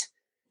diet,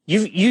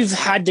 you've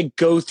had to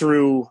go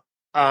through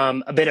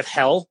a bit of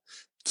hell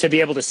to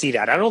be able to see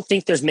that. I don't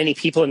think there's many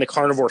people in the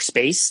carnivore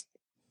space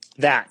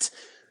that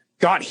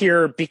got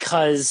here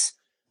because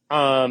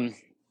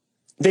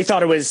they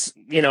thought it was,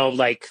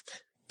 like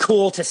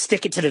cool to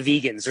stick it to the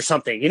vegans or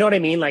something. You know what I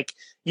mean? Like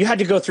you had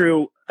to go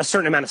through a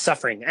certain amount of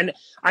suffering. And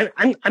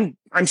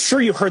I'm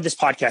sure you heard this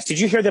podcast. Did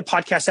you hear the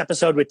podcast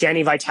episode with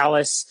Danny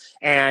Vitalis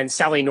and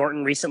Sally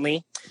Norton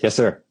recently? Yes,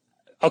 sir.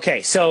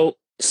 Okay. So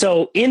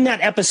in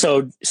that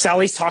episode,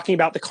 Sally's talking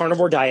about the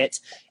carnivore diet,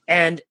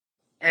 and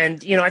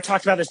I've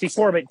talked about this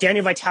before, but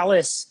Daniel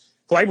Vitalis,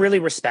 who I really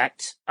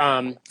respect,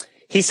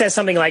 he says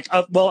something like,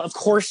 well, of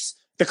course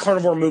the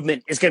carnivore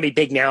movement is going to be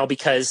big now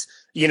because,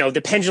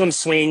 the pendulum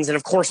swings. And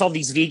of course, all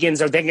these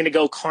vegans are then going to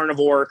go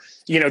carnivore,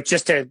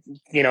 just to,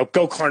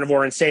 go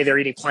carnivore and say they're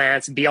eating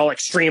plants and be all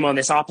extreme on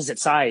this opposite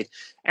side.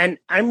 And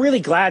I'm really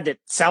glad that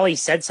Sally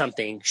said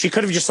something. She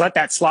could have just let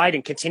that slide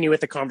and continue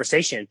with the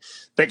conversation,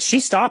 but she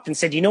stopped and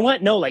said, you know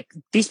what? No, like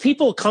these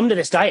people come to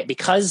this diet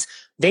because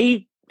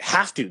they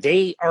have to.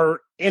 They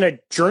are in a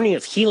journey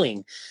of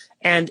healing.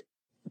 And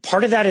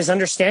part of that is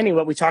understanding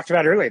what we talked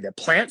about earlier, that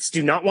plants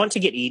do not want to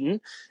get eaten.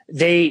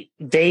 They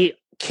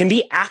can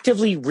be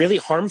actively really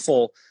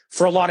harmful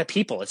for a lot of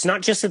people. It's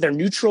not just that they're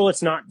neutral.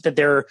 It's not that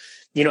they're,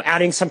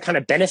 adding some kind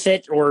of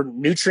benefit or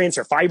nutrients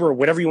or fiber or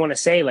whatever you want to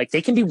say. Like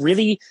they can be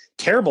really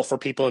terrible for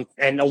people.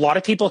 And a lot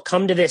of people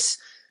come to this,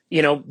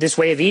 this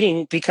way of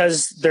eating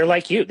because they're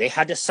like you. They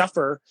had to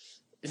suffer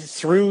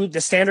through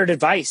the standard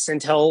advice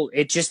until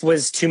it just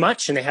was too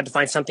much and they had to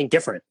find something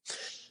different.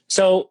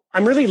 So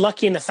I'm really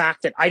lucky in the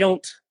fact that I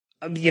don't,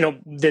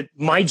 that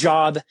my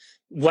job,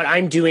 what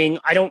I'm doing,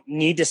 I don't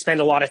need to spend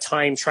a lot of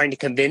time trying to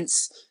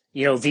convince,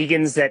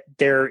 vegans that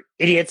they're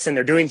idiots and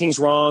they're doing things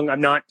wrong.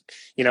 I'm not,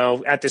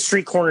 at the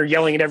street corner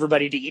yelling at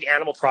everybody to eat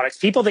animal products.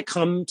 People that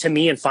come to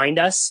me and find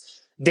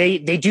us, they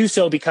do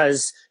so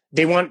because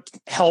they want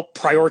help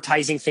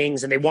prioritizing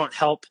things and they want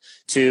help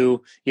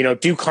to,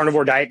 do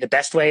carnivore diet the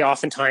best way.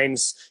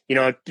 Oftentimes,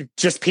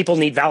 just people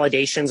need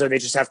validations or they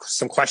just have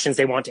some questions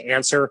they want to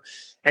answer.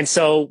 And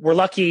so we're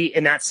lucky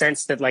in that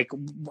sense that like,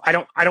 I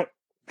don't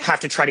have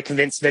to try to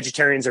convince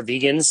vegetarians or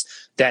vegans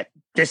that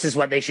this is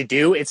what they should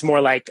do. It's more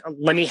like,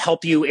 let me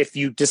help you if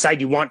you decide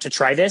you want to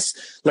try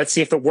this. Let's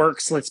see if it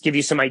works. Let's give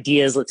you some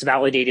ideas. Let's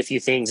validate a few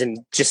things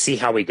and just see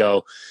how we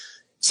go.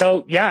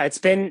 So yeah, it's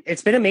been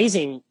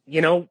amazing.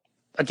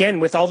 Again,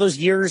 with all those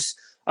years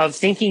of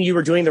thinking you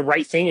were doing the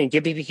right thing and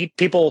giving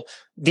people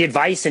the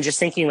advice and just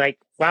thinking like,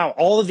 wow,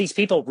 all of these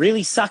people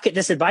really suck at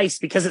this advice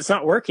because it's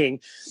not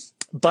working.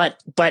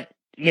 But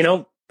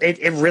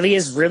it really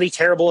is really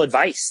terrible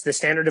advice, the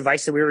standard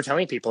advice that we were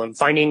telling people, and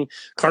finding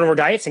carnivore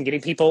diets and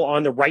getting people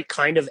on the right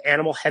kind of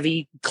animal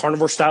heavy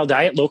carnivore style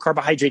diet, low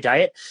carbohydrate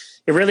diet.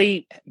 It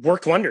really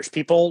worked wonders.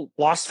 People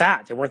lost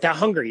fat. They weren't that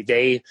hungry.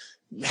 They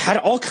had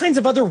all kinds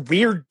of other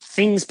weird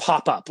things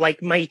pop up.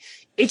 Like my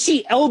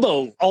itchy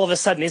elbow all of a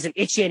sudden isn't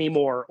itchy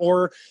anymore.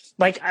 Or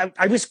like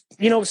I was,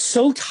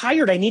 so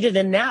tired. I needed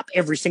a nap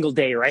every single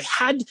day, or I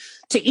had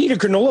to eat a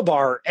granola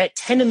bar at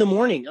 10 in the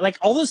morning. Like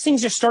all those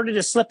things just started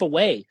to slip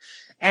away.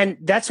 And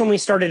that's when we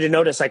started to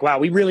notice like, wow,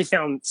 we really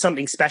found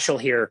something special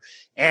here.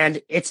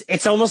 And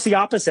it's almost the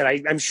opposite.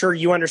 I'm sure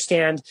you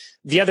understand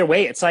the other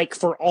way. It's like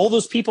for all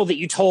those people that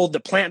you told the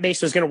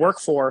plant-based was going to work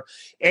for,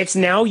 it's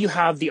now you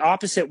have the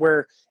opposite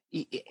where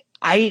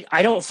I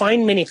don't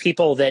find many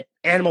people that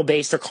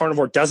animal-based or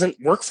carnivore doesn't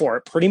work for.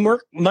 It pretty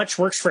much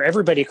works for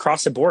everybody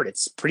across the board.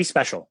 It's pretty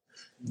special.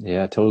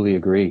 Yeah, totally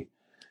agree.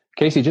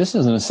 Casey, just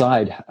as an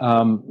aside,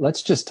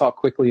 let's just talk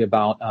quickly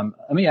about,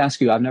 let me ask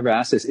you, I've never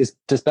asked this,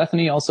 does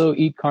Bethany also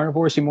eat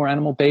carnivore? Is she more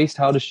animal-based?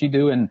 How does she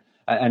do? And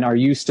are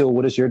you still,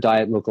 what does your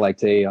diet look like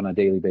today on a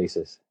daily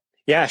basis?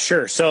 Yeah,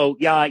 sure. So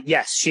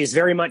yes, she's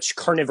very much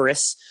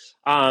carnivorous.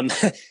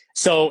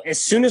 So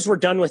as soon as we're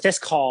done with this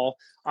call,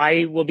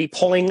 I will be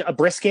pulling a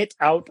brisket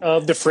out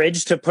of the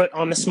fridge to put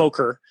on the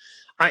smoker.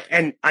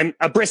 I'm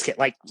a brisket,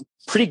 like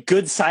pretty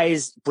good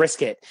size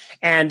brisket.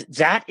 And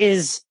that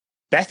is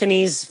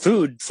Bethany's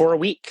food for a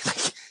week.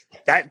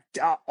 That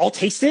I'll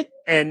taste it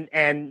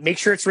and make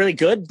sure it's really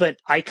good, but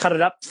I cut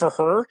it up for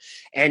her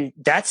and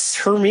that's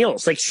her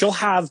meals. Like she'll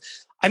have,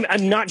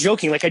 I'm not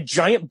joking, like a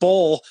giant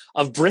bowl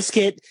of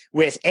brisket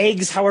with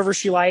eggs, however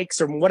she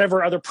likes, or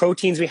whatever other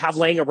proteins we have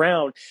laying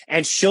around.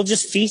 And she'll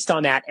just feast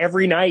on that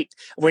every night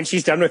when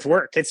she's done with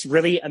work. It's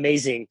really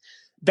amazing.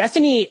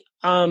 Bethany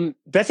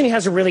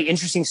has a really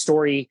interesting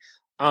story.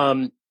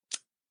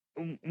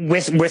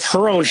 With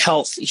her own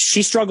health.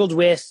 She struggled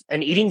with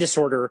an eating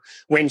disorder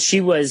when she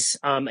was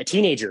a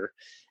teenager.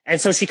 And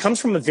so she comes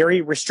from a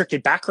very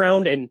restricted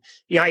background. And,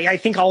 I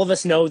think all of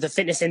us know the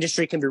fitness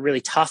industry can be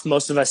really tough.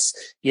 Most of us,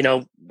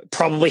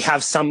 probably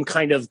have some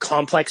kind of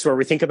complex where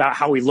we think about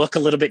how we look a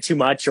little bit too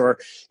much, or,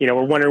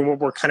 we're wondering what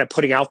we're kind of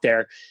putting out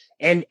there.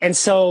 And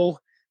so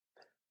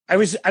I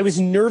was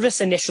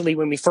nervous initially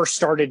when we first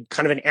started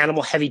kind of an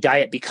animal heavy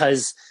diet,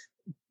 because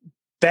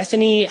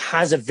Bethany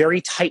has a very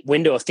tight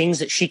window of things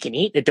that she can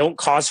eat that don't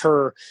cause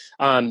her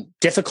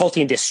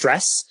difficulty and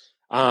distress.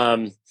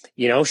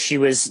 She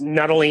was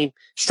not only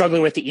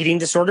struggling with the eating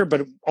disorder,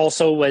 but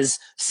also was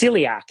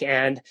celiac.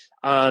 And,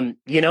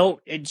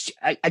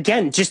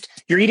 again, just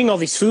you're eating all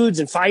these foods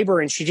and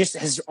fiber, and she just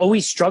has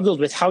always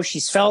struggled with how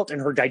she's felt and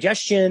her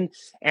digestion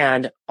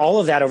and all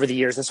of that over the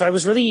years. And so I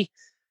was really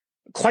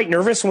quite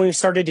nervous when we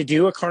started to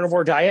do a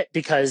carnivore diet,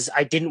 because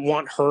I didn't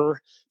want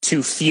her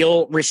to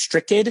feel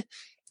restricted.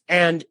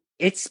 And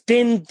it's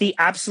been the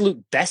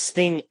absolute best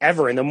thing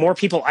ever. And the more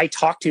people I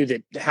talk to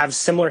that have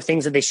similar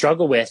things that they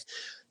struggle with,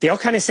 they all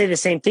kind of say the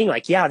same thing.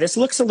 Like, yeah, this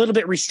looks a little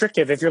bit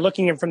restrictive if you're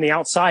looking in from the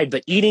outside,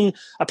 but eating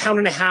 1.5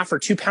 pounds or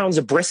 2 pounds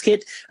of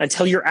brisket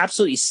until you're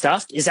absolutely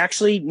stuffed is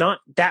actually not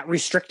that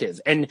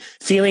restrictive. And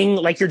feeling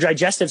like your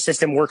digestive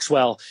system works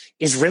well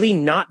is really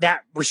not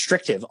that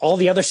restrictive. All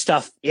the other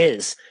stuff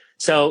is.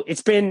 So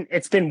it's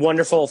been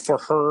wonderful for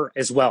her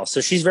as well. So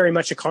she's very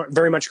much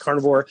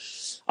carnivore.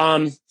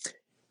 I'm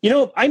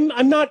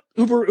not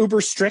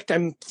uber strict.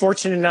 I'm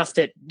fortunate enough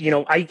that,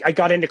 I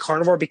got into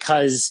carnivore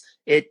because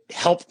it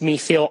helped me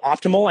feel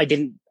optimal. I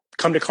didn't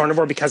come to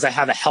carnivore because I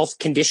have a health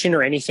condition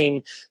or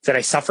anything that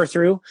I suffer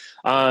through.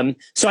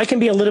 So I can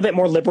be a little bit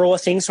more liberal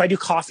with things. So I do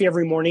coffee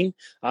every morning.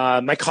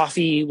 My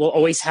coffee will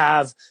always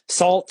have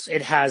salt.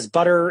 It has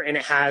butter and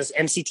it has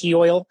MCT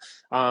oil.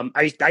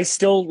 I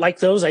still like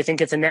those. I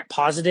think it's a net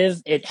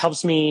positive. It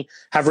helps me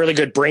have really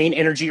good brain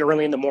energy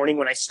early in the morning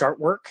when I start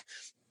work.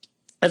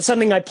 That's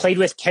something I played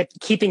with, kept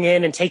keeping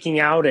in and taking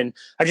out, and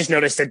I just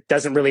noticed it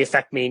doesn't really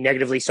affect me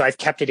negatively, so I've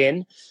kept it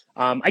in.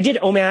 I did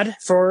OMAD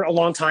for a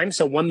long time,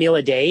 so 1 meal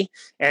a day,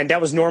 and that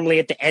was normally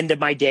at the end of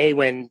my day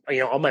when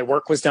all my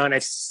work was done.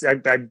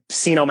 I've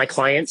seen all my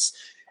clients,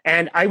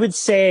 and I would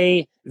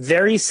say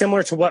very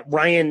similar to what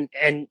Ryan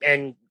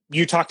and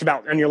you talked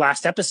about on your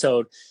last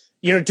episode.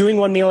 doing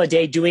one meal a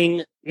day,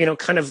 doing,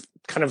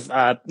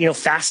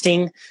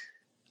 fasting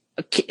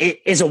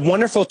is a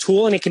wonderful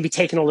tool, and it can be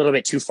taken a little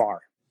bit too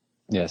far.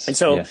 Yes. And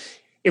so yes.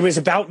 It was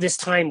about this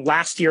time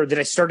last year that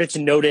I started to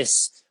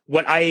notice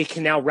what I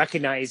can now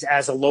recognize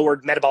as a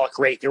lowered metabolic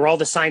rate. There were all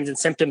the signs and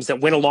symptoms that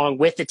went along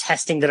with the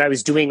testing that I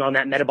was doing on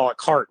that metabolic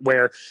cart,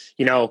 where,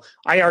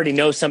 I already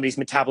know somebody's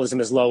metabolism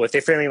is low. If they're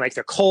feeling like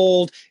they're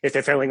cold, if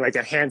they're feeling like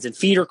their hands and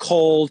feet are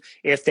cold,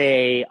 if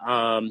they,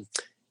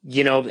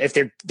 if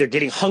they're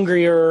getting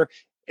hungrier,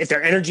 if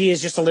their energy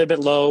is just a little bit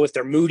low, if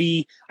they're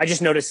moody, I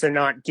just noticed they're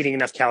not getting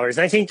enough calories.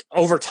 And I think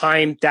over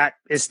time, that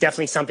is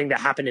definitely something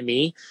that happened to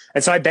me.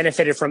 And so I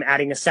benefited from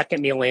adding a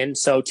second meal in.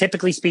 So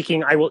typically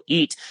speaking, I will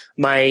eat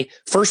my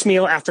first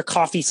meal after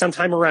coffee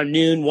sometime around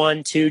noon,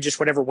 1, 2, just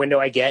whatever window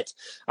I get.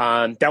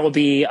 That will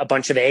be a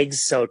bunch of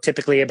eggs. So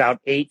typically about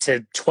 8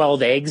 to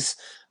 12 eggs.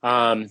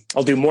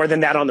 I'll do more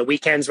than that on the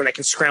weekends when I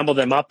can scramble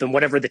them up, and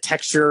whatever the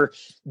texture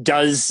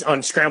does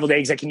on scrambled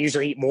eggs, I can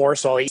usually eat more.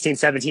 So I'll eat 18,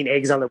 17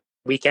 eggs on the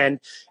weekend.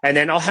 And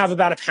then I'll have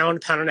about a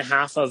pound and a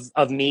half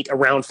of meat,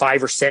 around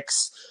 5 or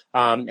 6.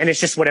 And it's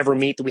just whatever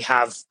meat that we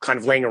have kind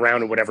of laying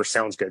around and whatever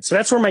sounds good. So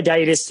that's where my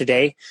diet is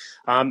today.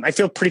 I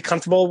feel pretty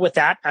comfortable with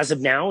that as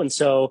of now. And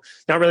so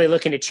not really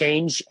looking to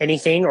change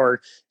anything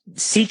or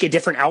seek a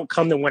different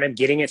outcome than what I'm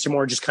getting. It's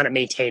more just kind of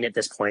maintain at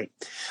this point.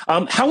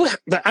 I'm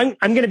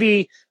going to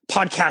be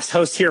podcast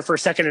host here for a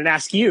second and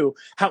ask you,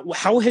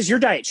 how has your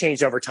diet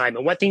changed over time,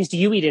 and what things do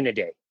you eat in a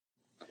day?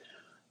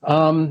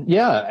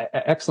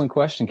 Excellent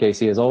question,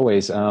 Casey, as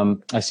always.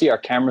 I see our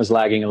camera's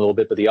lagging a little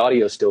bit, but the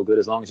audio is still good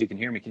as long as you can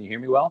hear me. Can you hear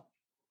me well?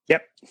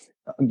 Yep.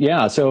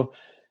 So,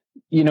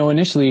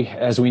 initially,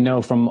 as we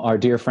know from our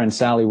dear friend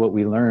Sally, what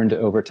we learned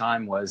over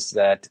time was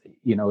that,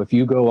 if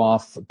you go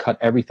off, cut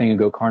everything and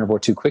go carnivore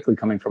too quickly,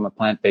 coming from a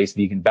plant-based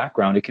vegan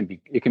background, it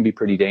can be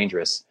pretty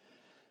dangerous.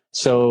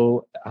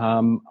 So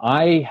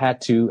I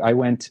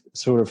went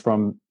sort of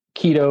from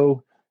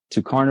keto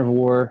to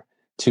carnivore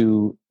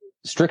to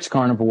strict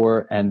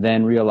carnivore, and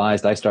then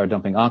realized I started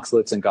dumping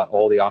oxalates and got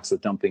all the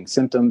oxalate dumping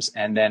symptoms.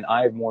 And then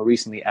I've more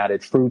recently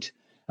added fruit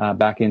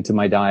back into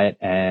my diet,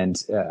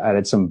 and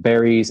added some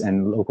berries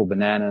and local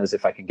bananas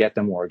if I can get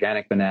them, or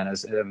organic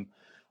bananas.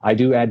 I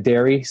do add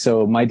dairy.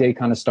 So my day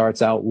kind of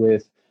starts out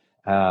with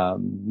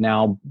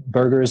now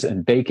burgers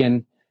and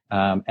bacon.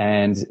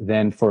 And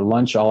then for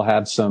lunch, I'll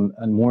have some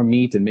more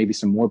meat and maybe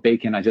some more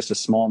bacon. Just a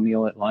small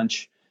meal at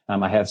lunch.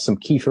 I have some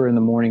kefir in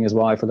the morning as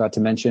well, I forgot to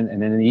mention. And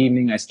then in the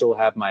evening, I still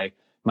have my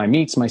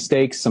meats, my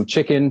steaks, some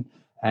chicken.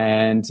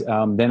 And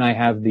then I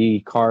have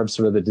the carbs,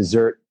 sort of the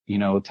dessert,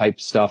 type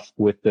stuff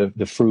with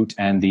the fruit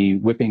and the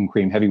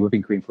heavy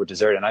whipping cream for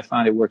dessert. And I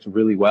find it works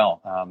really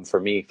well for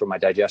me, for my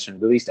digestion,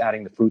 at least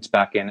adding the fruits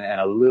back in and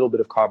a little bit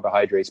of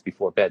carbohydrates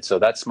before bed. So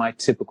that's my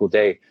typical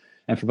day.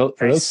 And for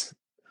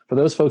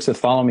those folks that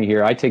follow me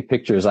here, I take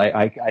pictures.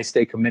 I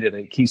stay committed.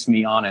 It keeps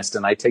me honest.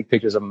 And I take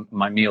pictures of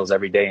my meals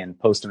every day and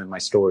post them in my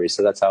stories.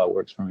 So that's how it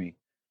works for me.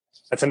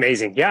 That's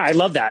amazing. Yeah, I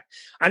love that.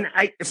 And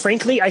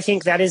frankly, I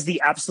think that is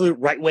the absolute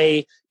right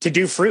way to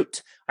do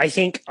fruit. I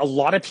think a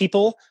lot of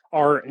people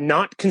are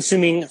not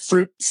consuming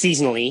fruit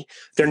seasonally.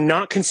 They're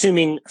not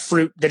consuming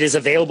fruit that is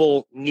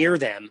available near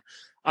them.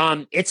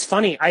 It's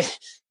funny.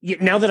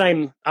 Now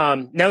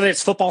that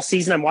it's football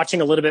season, I'm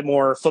watching a little bit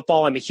more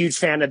football. I'm a huge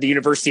fan of the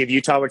University of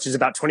Utah, which is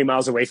about 20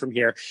 miles away from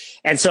here.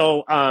 And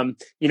so, I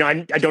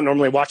don't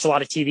normally watch a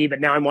lot of TV, but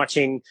now I'm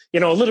watching, a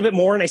little bit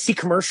more, and I see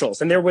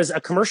commercials. And there was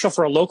a commercial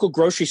for a local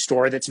grocery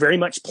store that's very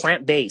much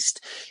plant-based.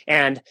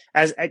 And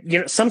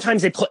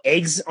sometimes they put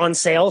eggs on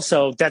sale.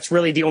 So that's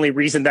really the only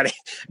reason that I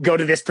go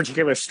to this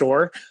particular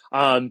store.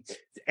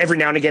 Every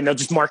now and again, they'll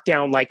just mark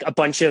down like a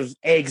bunch of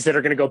eggs that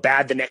are going to go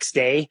bad the next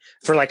day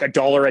for like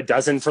 $1 a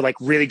dozen for like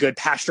really good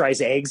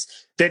pasteurized eggs.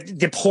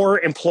 The poor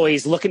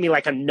employees look at me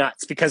like I'm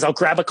nuts, because I'll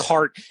grab a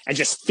cart and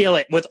just fill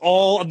it with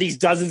all of these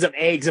dozens of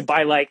eggs and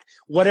buy like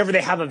whatever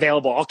they have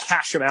available. I'll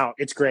cash them out.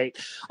 It's great.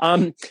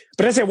 But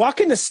as I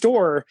walk in the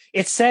store,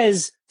 it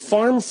says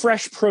farm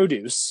fresh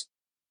produce.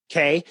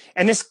 Okay.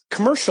 And this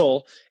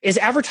commercial is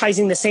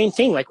advertising the same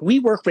thing. Like, we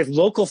work with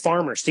local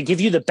farmers to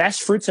give you the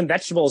best fruits and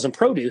vegetables and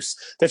produce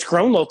that's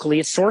grown locally,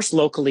 it's sourced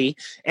locally,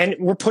 and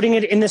we're putting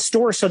it in the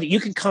store so that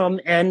you can come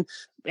and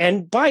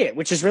buy it,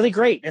 which is really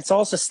great. It's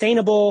all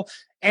sustainable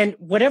and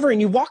whatever. And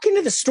you walk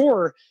into the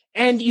store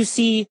and you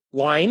see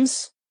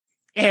limes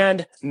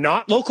and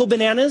not local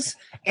bananas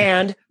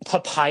and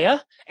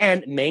papaya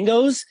and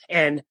mangoes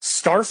and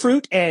star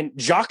fruit and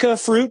jaca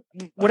fruit,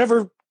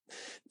 whatever.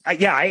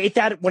 I ate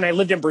that when I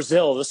lived in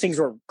Brazil. Those things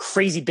were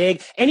crazy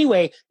big.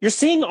 Anyway, you're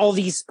seeing all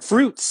these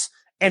fruits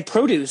and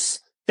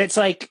produce that's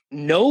like,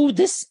 no,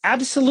 this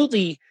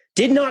absolutely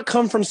did not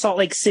come from Salt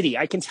Lake City.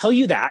 I can tell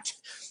you that.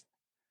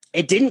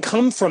 It didn't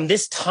come from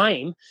this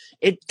time.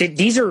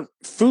 These are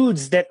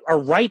foods that are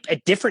ripe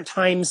at different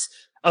times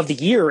of the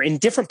year in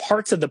different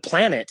parts of the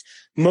planet.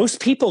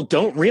 Most people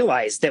don't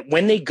realize that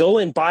when they go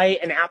and buy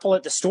an apple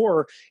at the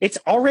store, it's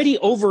already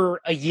over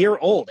a year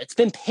old. It's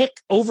been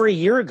picked over a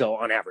year ago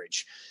on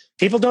average.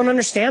 People don't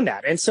understand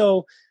that. And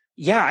so,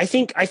 I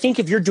think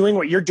if you're doing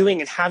what you're doing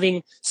and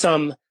having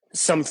some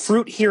some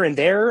fruit here and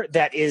there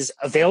that is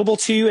available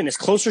to you and is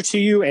closer to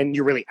you and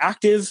you're really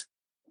active.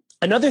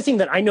 Another thing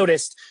that I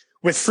noticed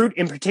with fruit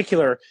in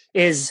particular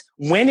is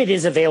when it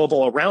is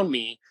available around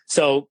me.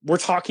 So we're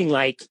talking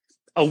like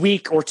a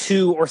week or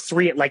 2 or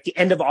 3 at like the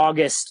end of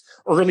August,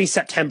 early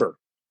September.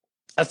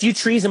 A few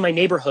trees in my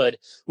neighborhood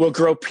will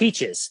grow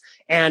peaches.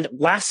 And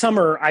last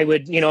summer I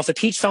would, if a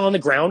peach fell on the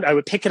ground, I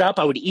would pick it up,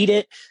 I would eat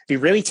it, be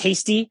really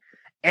tasty.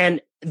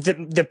 And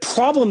the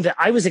problem that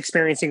I was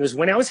experiencing was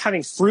when I was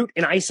having fruit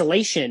in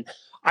isolation,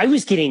 I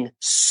was getting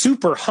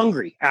super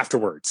hungry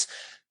afterwards.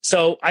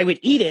 So I would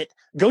eat it,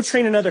 go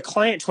train another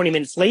client 20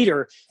 minutes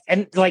later,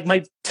 and like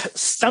my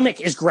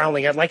stomach is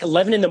growling at like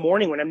 11 in the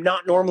morning when I'm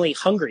not normally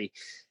hungry.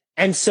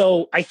 And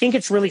so I think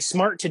it's really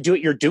smart to do what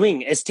you're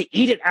doing, is to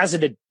eat it as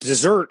a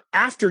dessert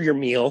after your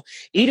meal,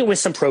 eat it with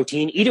some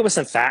protein, eat it with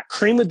some fat.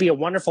 Cream would be a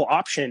wonderful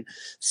option,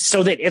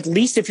 so that at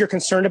least if you're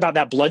concerned about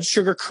that blood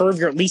sugar curve,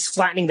 you're at least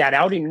flattening that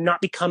out and you're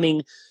not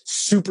becoming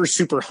super,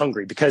 super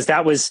hungry, because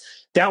that was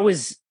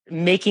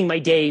making my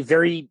day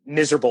very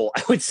miserable,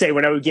 I would say,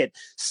 when I would get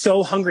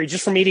so hungry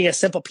just from eating a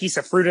simple piece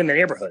of fruit in the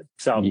neighborhood.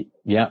 So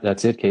yeah,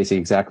 that's it, Casey.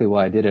 Exactly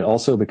why I did it.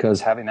 Also because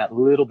having that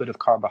little bit of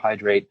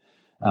carbohydrate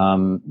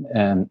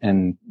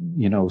and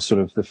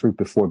sort of the fruit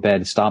before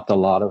bed stopped a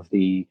lot of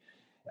the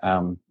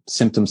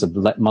symptoms of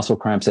muscle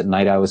cramps at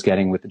night I was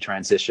getting with the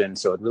transition.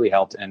 So it really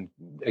helped. And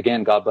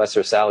again, God bless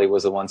her, Sally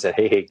was the one that said,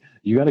 hey,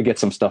 you got to get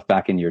some stuff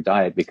back in your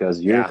diet,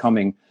 because you're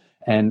coming.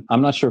 And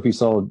I'm not sure if you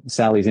saw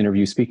Sally's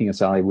interview, speaking of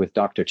Sally, with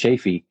Dr.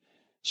 Chafee.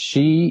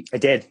 I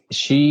did.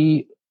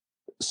 She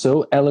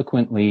so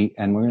eloquently,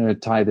 and we're going to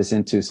tie this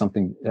into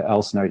something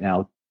else right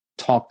now,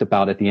 talked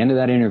about at the end of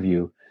that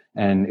interview.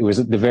 And it was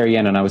at the very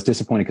end, and I was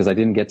disappointed because I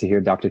didn't get to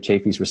hear Dr.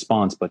 Chafee's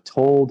response, but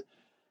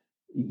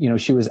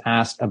she was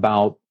asked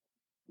about,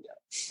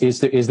 is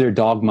there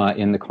dogma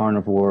in the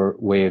carnivore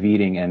way of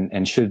eating,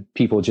 and should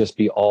people just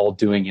be all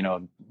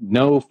doing,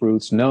 no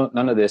fruits,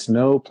 none of this,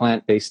 no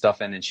plant-based stuff?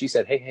 And she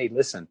said, hey,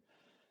 listen,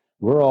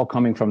 we're all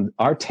coming from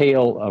our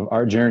tale of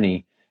our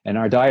journey, and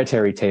our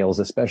dietary tales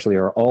especially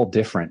are all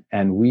different.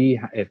 And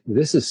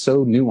this is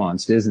so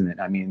nuanced, isn't it?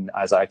 I mean,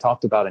 as I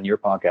talked about in your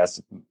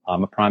podcast,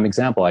 I'm a prime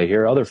example. I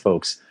hear other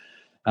folks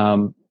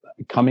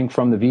coming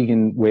from the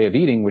vegan way of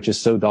eating, which is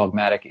so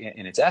dogmatic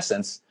in its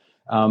essence.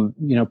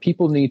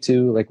 People need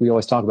to, like we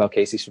always talk about,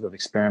 Casey, sort of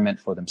experiment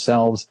for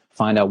themselves,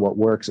 find out what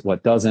works,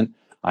 what doesn't.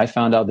 I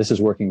found out this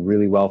is working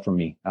really well for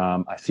me.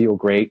 I feel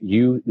great.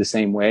 You the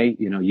same way.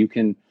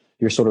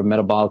 You're sort of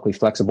metabolically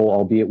flexible,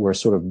 albeit we're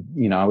sort of,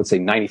 I would say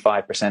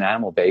 95%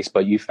 animal based,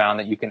 but you found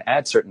that you can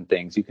add certain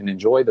things. You can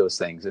enjoy those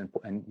things and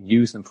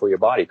use them for your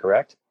body,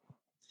 correct?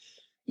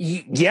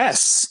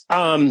 Yes.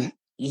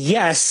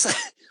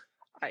 Yes,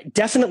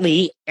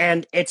 definitely.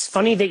 And it's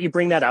funny that you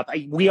bring that up.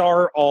 We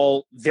are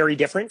all very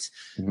different.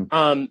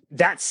 Mm-hmm.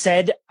 That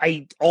said,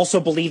 I also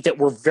believe that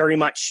we're very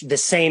much the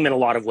same in a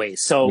lot of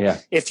ways. So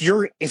if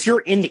you're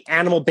in the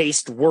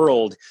animal-based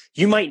world,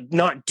 you might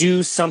not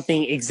do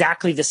something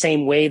exactly the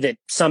same way that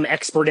some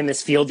expert in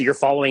this field that you're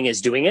following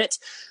is doing it,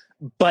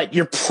 but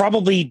you're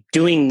probably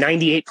doing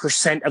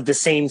 98% of the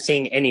same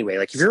thing anyway.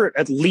 Like if you're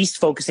at least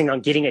focusing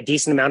on getting a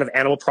decent amount of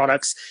animal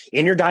products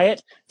in your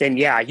diet, then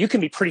you can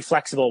be pretty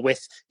flexible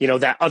with,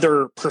 that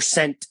other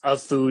percent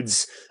of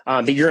foods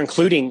that you're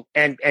including.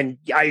 And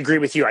I agree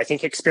with you. I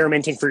think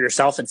experimenting for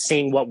yourself and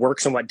seeing what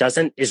works and what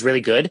doesn't is really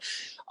good.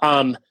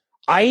 I'm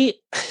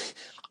just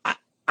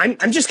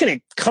going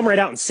to come right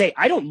out and say,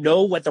 I don't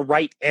know what the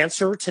right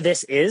answer to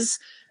this is,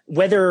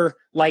 whether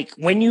like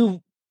when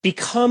you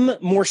become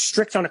more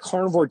strict on a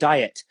carnivore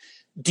diet,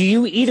 do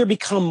you either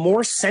become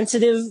more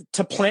sensitive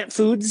to plant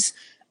foods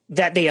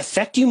that they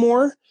affect you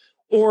more?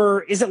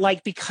 Or is it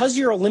like, because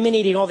you're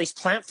eliminating all these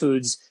plant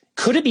foods,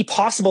 could it be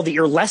possible that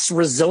you're less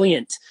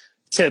resilient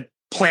to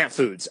plant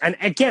foods? And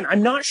again,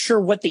 I'm not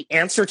sure what the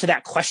answer to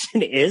that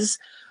question is.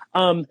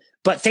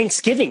 But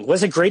Thanksgiving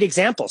was a great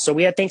example. So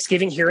we had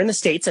Thanksgiving here in the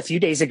States a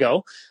few days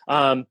ago.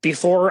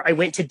 Before I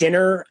went to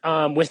dinner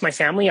with my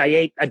family, I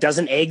ate a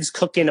dozen eggs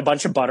cooked in a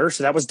bunch of butter.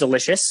 So that was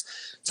delicious.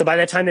 So by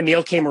the time the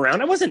meal came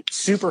around, I wasn't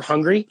super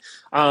hungry.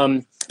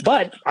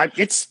 But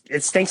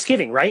it's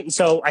Thanksgiving, right? And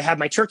so I had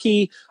my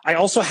turkey. I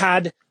also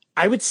had,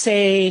 I would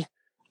say,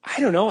 I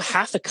don't know,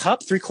 half a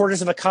cup,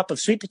 3/4 of a cup of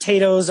sweet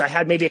potatoes. I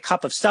had maybe a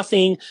cup of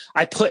stuffing.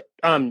 I put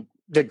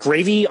the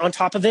gravy on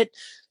top of it.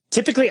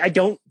 Typically, I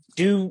don't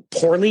do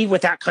poorly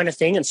with that kind of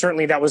thing. And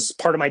certainly that was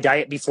part of my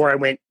diet before I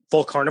went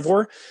full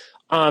carnivore.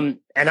 And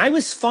I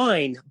was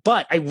fine,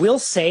 but I will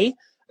say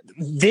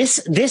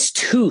this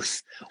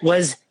tooth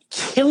was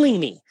killing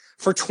me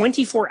for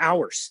 24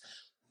 hours.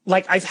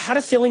 Like I've had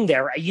a filling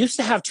there. I used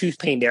to have tooth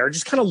pain there,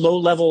 just kind of low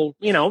level,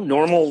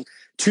 normal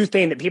tooth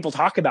pain that people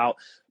talk about.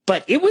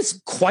 But it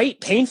was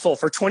quite painful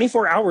for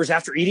 24 hours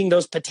after eating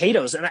those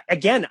potatoes. And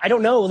again, I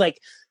don't know, like,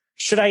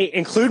 should I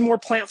include more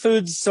plant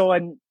foods so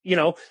I'm,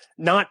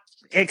 not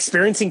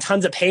experiencing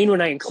tons of pain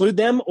when I include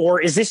them?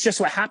 Or is this just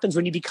what happens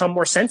when you become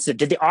more sensitive?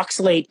 Did the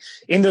oxalate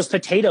in those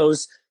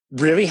potatoes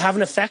really have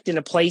an effect in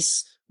a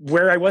place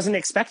where I wasn't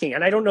expecting.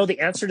 And I don't know the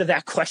answer to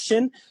that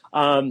question.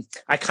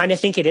 I kind of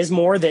think it is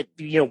more that,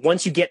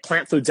 once you get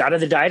plant foods out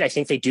of the diet, I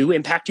think they do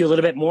impact you a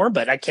little bit more,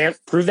 but I can't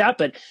prove that.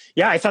 But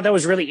yeah, I thought that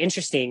was really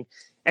interesting.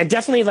 And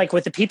definitely like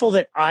with the people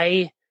that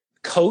I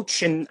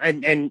coach and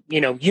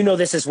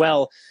this as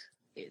well,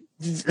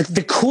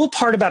 the cool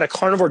part about a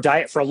carnivore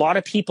diet for a lot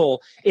of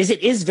people is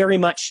it is very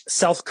much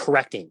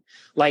self-correcting.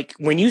 Like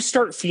when you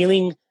start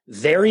feeling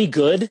very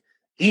good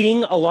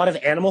eating a lot of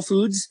animal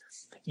foods,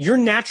 you're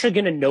naturally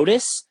going to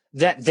notice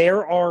that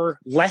there are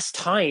less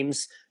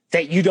times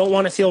that you don't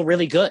want to feel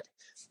really good.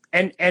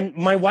 And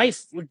my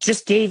wife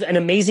just gave an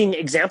amazing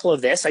example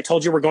of this. I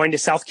told you we're going to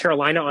South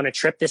Carolina on a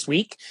trip this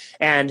week.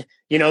 And,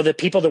 the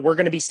people that we're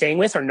going to be staying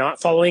with are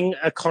not following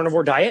a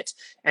carnivore diet.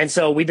 And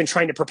so we've been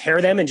trying to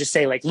prepare them and just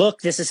say like,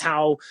 look, this is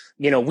how,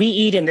 we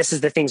eat and this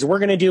is the things we're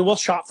going to do. We'll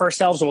shop for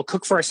ourselves and we'll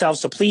cook for ourselves.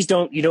 So please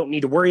you don't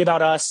need to worry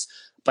about us.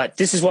 But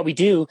this is what we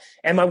do.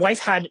 And my wife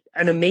had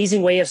an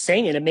amazing way of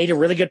saying it and made a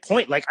really good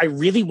point. Like, I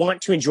really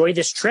want to enjoy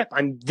this trip.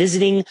 I'm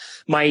visiting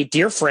my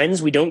dear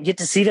friends. We don't get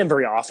to see them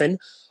very often.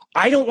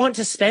 I don't want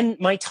to spend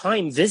my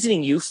time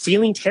visiting you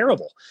feeling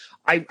terrible.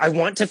 I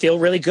want to feel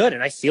really good.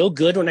 And I feel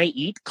good when I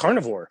eat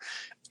carnivore.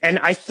 And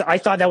I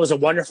thought that was a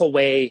wonderful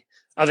way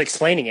of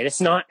explaining it. It's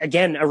not,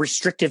 again, a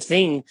restrictive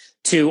thing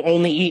to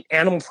only eat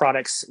animal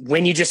products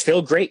when you just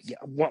feel great.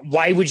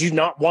 Why would you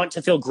not want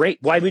to feel great?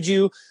 Why would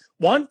you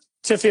want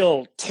to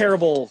feel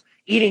terrible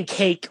eating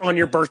cake on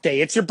your birthday?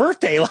 It's your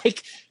birthday.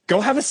 Like,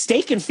 go have a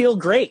steak and feel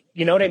great.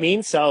 You know what I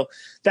mean? So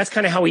that's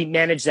kind of how we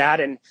manage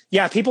that. And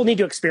yeah, people need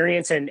to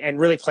experience and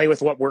really play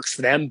with what works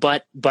for them.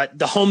 But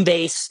the home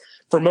base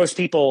for most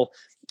people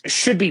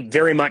should be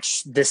very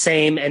much the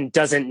same and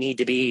doesn't need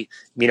to be,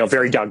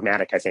 very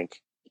dogmatic, I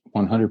think.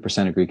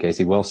 100% agree,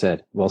 Casey. Well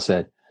said. Well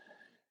said.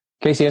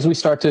 Casey, as we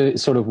start to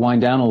sort of wind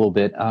down a little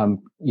bit,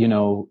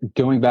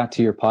 going back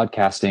to your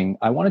podcasting,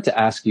 I wanted to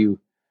ask you,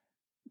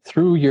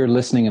 through your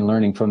listening and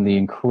learning from the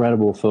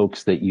incredible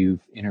folks that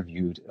you've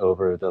interviewed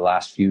over the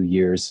last few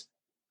years,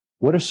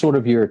 what are sort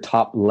of your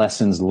top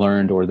lessons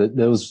learned or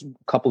those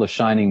couple of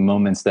shining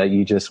moments that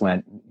you just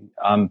went,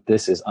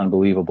 this is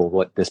unbelievable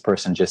what this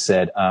person just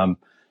said?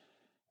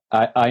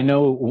 I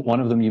know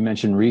one of them you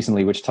mentioned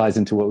recently, which ties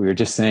into what we were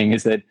just saying,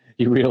 is that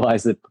you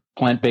realize that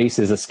plant-based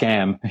is a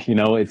scam.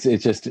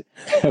 It's just,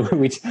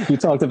 we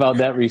talked about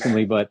that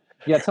recently, but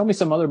yeah, tell me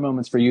some other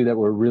moments for you that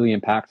were really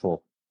impactful.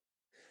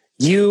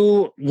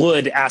 You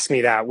would ask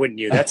me that, wouldn't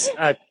you? That's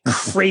a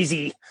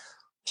crazy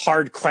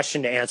hard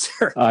question to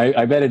answer.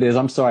 I bet it is.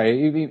 I'm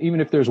sorry.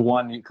 Even if there's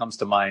one that comes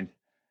to mind.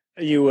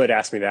 You would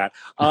ask me that.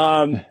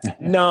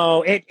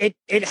 No,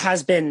 it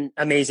has been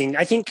amazing.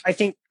 I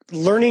think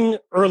learning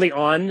early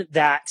on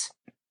that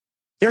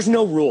there's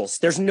no rules.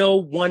 There's no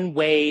one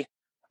way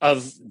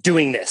of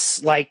doing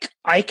this. Like,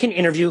 I can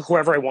interview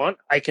whoever I want.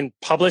 I can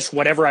publish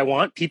whatever I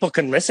want. People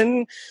can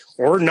listen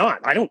or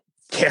not. I don't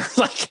care.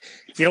 Like,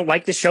 if you don't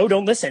like the show,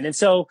 don't listen. And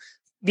so,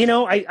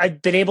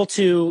 I've been able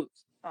to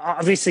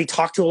obviously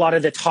talk to a lot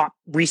of the top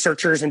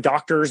researchers and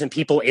doctors and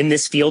people in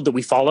this field that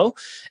we follow.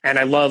 And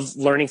I love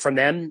learning from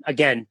them.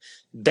 Again,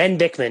 Ben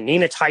Bickman,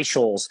 Nina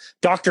Teicholz,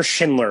 Dr.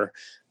 Schindler,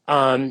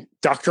 Dr.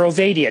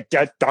 Ovadia,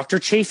 Dr.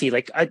 Chafee.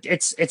 Like,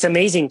 it's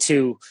amazing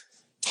to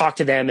talk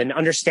to them and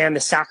understand the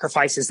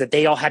sacrifices that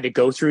they all had to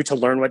go through to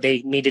learn what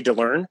they needed to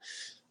learn.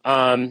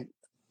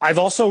 I've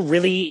also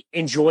really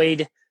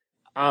enjoyed,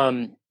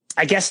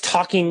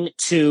 talking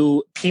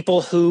to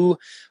people who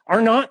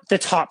are not the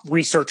top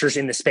researchers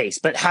in the space,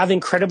 but have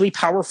incredibly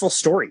powerful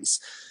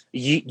stories.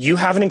 You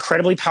have an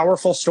incredibly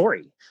powerful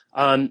story.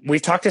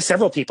 We've talked to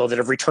several people that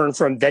have returned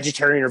from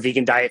vegetarian or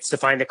vegan diets to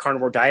find the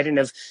carnivore diet and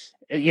have,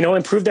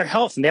 improved their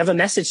health, and they have a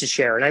message to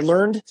share. And I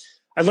learned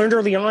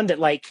early on that,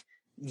 like,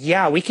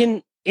 yeah, we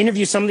can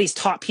interview some of these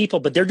top people,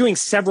 but they're doing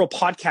several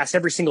podcasts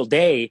every single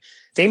day.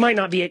 They might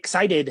not be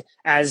excited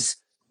as,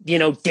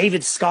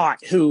 David Scott,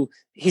 who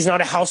he's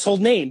not a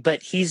household name,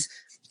 but he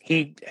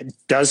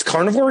does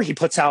carnivore. He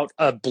puts out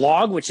a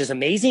blog, which is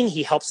amazing.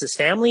 He helps his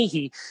family.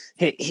 He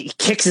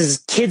kicks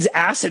his kids'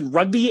 ass in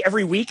rugby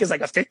every week as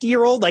like a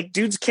 50-year-old. Like,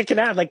 dude's kicking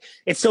ass. Like,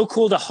 it's so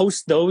cool to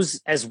host those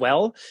as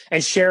well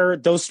and share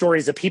those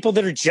stories of people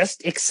that are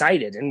just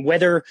excited. And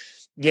whether,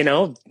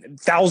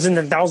 thousands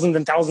and thousands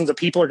and thousands of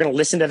people are going to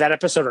listen to that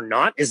episode or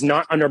not is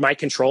not under my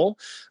control,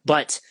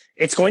 but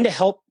it's going to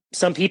help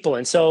some people.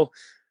 And so,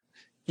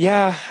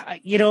 yeah,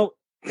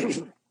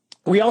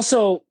 we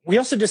also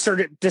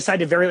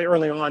decided very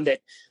early on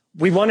that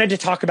we wanted to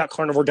talk about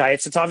carnivore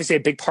diets. It's obviously a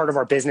big part of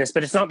our business,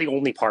 but it's not the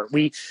only part.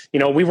 We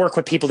work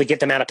with people to get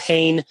them out of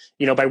pain,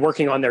 by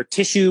working on their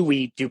tissue.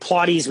 We do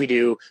Pilates, we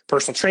do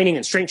personal training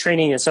and strength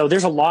training. And so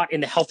there's a lot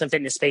in the health and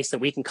fitness space that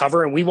we can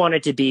cover. And we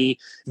wanted to be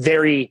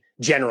very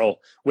general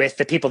with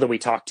the people that we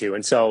talk to.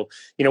 And so,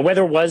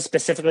 whether it was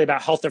specifically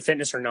about health or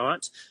fitness or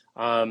not,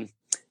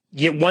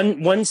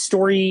 one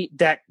story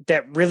that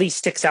really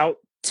sticks out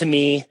to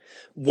me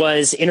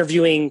was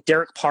interviewing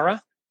Derek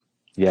Parra,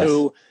 yes,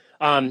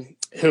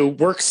 who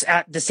works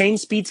at the same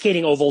speed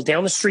skating oval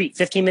down the street,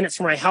 15 minutes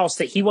from my house,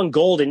 that he won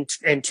gold in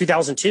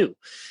 2002.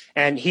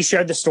 And he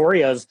shared the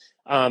story of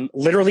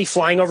literally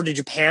flying over to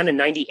Japan in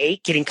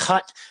 98, getting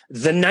cut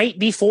the night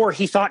before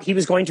he thought he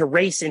was going to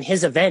race in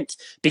his event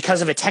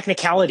because of a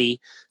technicality.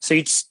 So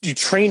you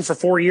train for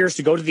 4 years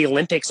to go to the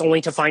Olympics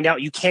only to find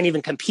out you can't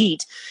even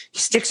compete. He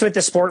sticks with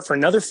the sport for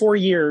another 4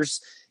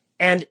 years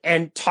and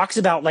talks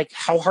about like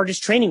how hard his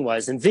training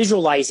was and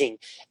visualizing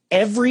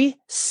every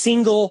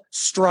single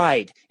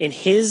stride in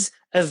his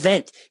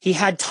event. He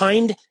had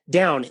timed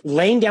down,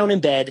 laying down in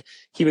bed.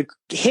 He would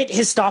hit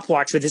his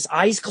stopwatch with his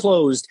eyes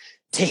closed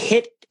to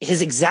hit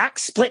his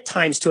exact split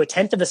times to a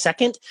tenth of a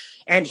second.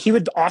 And he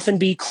would often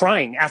be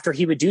crying after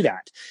he would do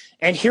that.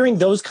 And hearing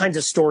those kinds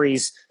of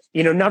stories,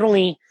 you know, not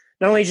only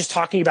just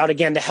talking about,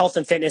 again, the health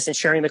and fitness and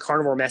sharing the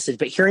carnivore message,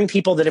 but hearing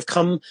people that have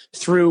come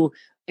through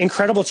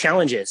incredible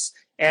challenges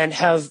and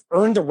have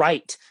earned the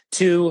right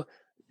to,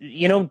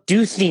 you know,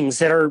 do things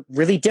that are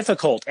really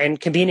difficult and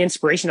can be an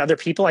inspiration to other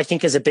people, I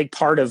think is a big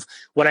part of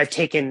what I've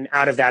taken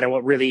out of that and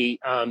what really,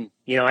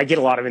 you know, I get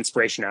a lot of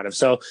inspiration out of.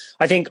 So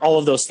I think all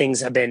of those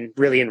things have been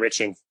really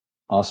enriching.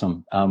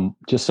 Awesome.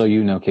 Just so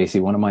you know, Casey,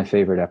 one of my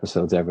favorite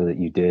episodes ever that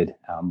you did,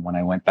 when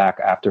I went back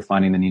after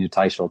finding the Nina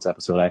Teicholz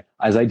episode,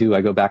 I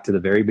go back to the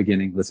very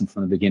beginning, listen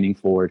from the beginning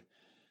forward,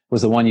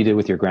 was the one you did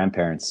with your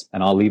grandparents.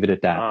 And I'll leave it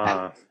at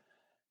that.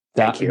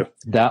 Thank you.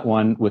 That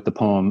one with the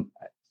poem.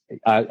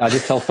 I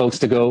just tell folks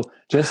to go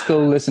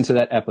listen to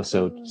that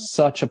episode.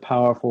 Such a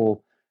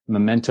powerful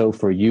memento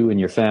for you and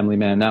your family,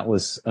 man. That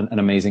was an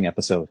amazing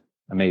episode.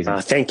 Amazing.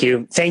 Thank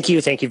you. Thank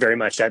you very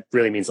much. That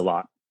really means a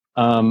lot.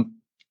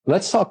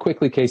 Let's talk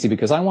quickly, Casey,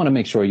 because I want to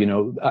make sure, you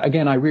know,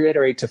 again, I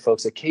reiterate to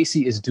folks that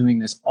Casey is doing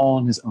this all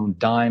on his own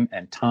dime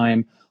and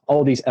time,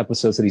 all these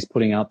episodes that he's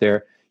putting out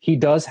there. He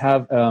does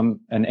have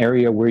an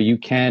area where you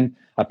can,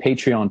 a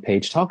Patreon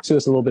page. Talk to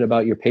us a little bit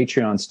about your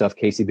Patreon stuff,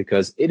 Casey,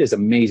 because it is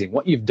amazing.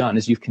 What you've done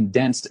is you've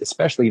condensed,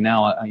 especially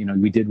now, you know,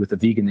 we did with the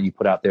vegan that you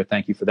put out there.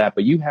 Thank you for that.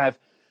 But you have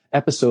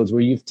episodes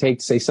where you've taken,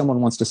 say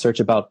someone wants to search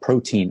about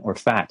protein or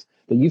fat,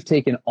 that you've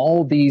taken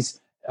all these,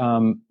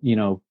 you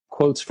know,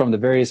 quotes from the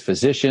various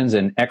physicians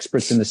and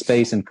experts in the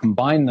space and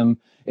combine them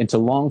into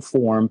long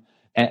form.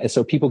 And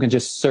so people can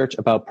just search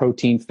about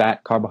protein,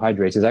 fat,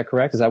 carbohydrates. Is that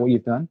correct? Is that what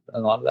you've done?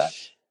 A lot of that?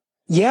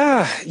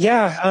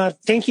 Yeah.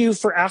 Thank you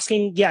for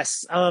asking.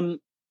 Yes. I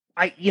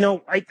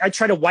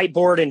try to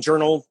whiteboard and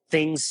journal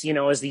things, you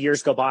know, as the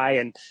years go by.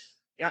 And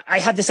I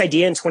had this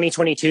idea in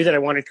 2022 that I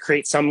wanted to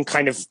create some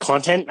kind of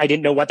content. I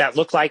didn't know what that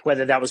looked like,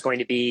 whether that was going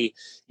to be,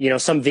 you know,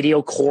 some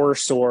video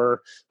course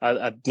or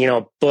a you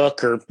know,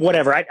 book or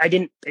whatever. I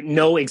didn't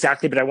know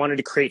exactly, but I wanted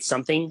to create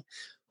something.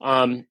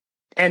 And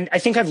I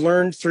think I've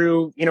learned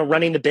through, you know,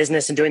 running the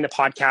business and doing the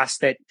podcast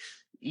that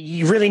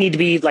you really need to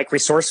be like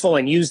resourceful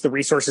and use the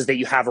resources that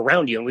you have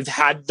around you. And we've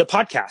had the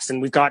podcast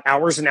and we've got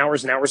hours and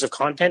hours and hours of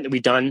content that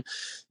we've done,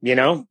 you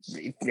know,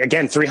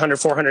 again, 300,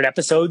 400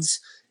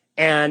 episodes.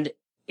 And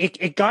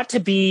it got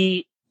to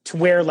be to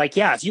where, like,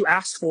 yeah, if you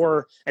ask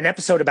for an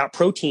episode about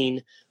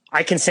protein,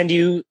 I can send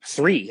you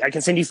 3, I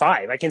can send you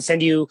 5, I can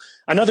send you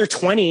another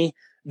 20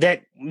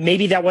 that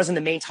maybe that wasn't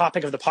the main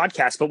topic of the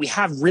podcast, but we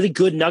have really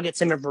good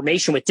nuggets of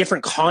information with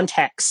different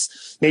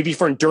contexts, maybe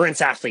for endurance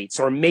athletes,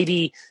 or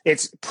maybe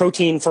it's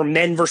protein for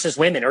men versus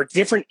women, or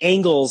different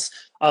angles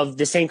of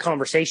the same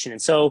conversation.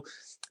 And so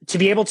to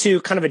be able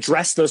to kind of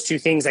address those two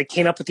things, I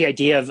came up with the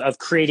idea of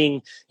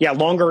creating,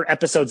 longer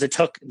episodes that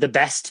took the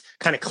best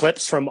kind of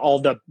clips from all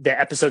the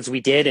episodes we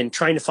did and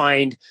trying to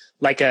find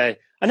like a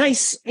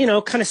nice, you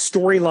know, kind of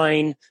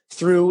storyline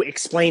through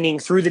explaining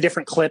through the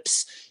different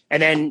clips.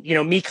 And then, you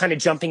know, me kind of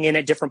jumping in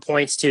at different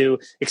points to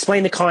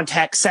explain the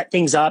context, set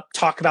things up,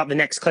 talk about the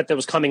next clip that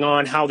was coming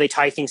on, how they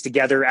tie things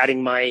together,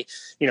 adding my,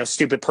 you know,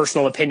 stupid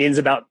personal opinions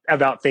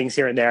about things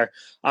here and there.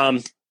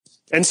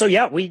 And so,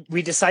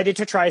 we decided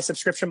to try a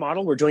subscription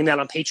model. We're doing that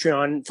on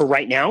Patreon for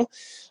right now.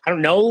 I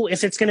don't know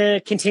if it's going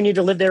to continue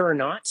to live there or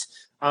not.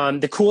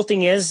 The cool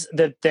thing is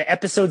that the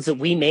episodes that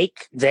we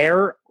make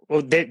there,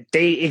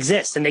 they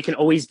exist and they can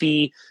always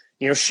be,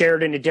 you know,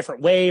 shared in a different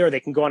way, or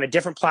they can go on a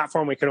different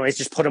platform. We can always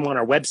just put them on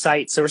our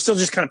website. So we're still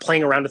just kind of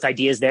playing around with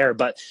ideas there.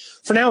 But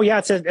for now,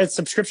 it's a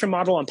subscription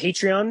model on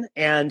Patreon,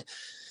 and,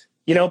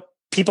 you know,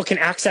 people can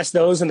access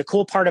those. And the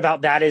cool part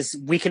about that is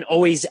we can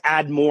always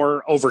add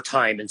more over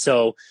time. And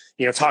so,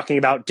 you know, talking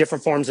about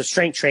different forms of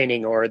strength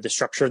training or the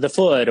structure of the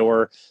foot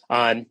or,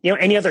 you know,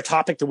 any other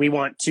topic that we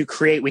want to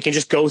create, we can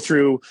just go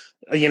through,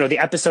 you know, the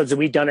episodes that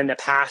we've done in the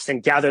past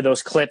and gather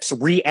those clips,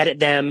 re-edit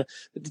them,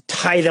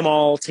 tie them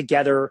all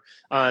together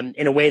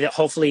in a way that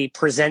hopefully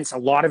presents a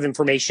lot of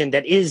information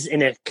that is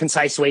in a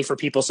concise way for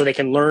people so they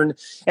can learn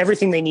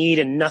everything they need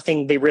and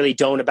nothing they really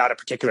don't about a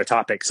particular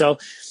topic. So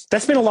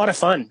that's been a lot of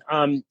fun.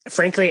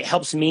 Frankly, it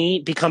helps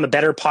me become a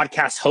better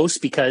podcast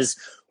host, because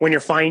when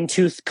you're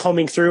fine-tooth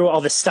combing through all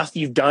the stuff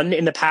you've done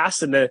in the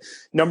past and the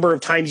number of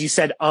times you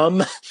said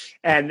and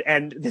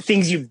the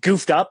things you've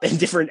goofed up in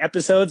different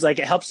episodes, like,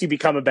 it helps you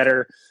become a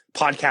better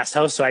podcast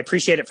host. So I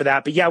appreciate it for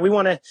that. But we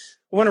want to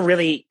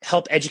really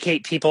help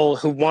educate people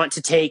who want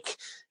to take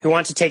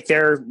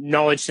their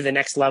knowledge to the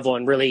next level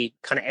and really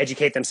kind of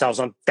educate themselves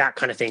on that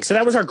kind of thing. So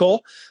that was our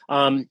goal.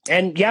 And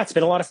it's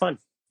been a lot of fun.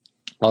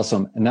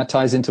 Awesome. And that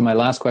ties into my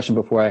last question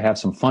before I have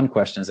some fun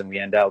questions and we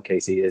end out,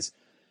 Casey, is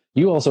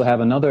you also have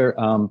another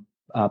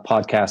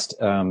podcast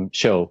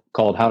show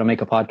called How to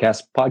Make a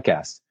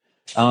Podcast,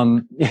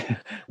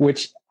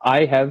 which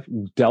I have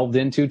delved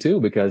into too,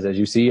 because as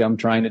you see, I'm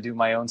trying to do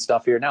my own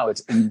stuff here now.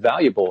 It's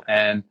invaluable.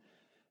 And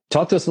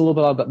talk to us a little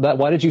bit about that.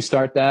 Why did you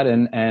start that?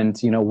 And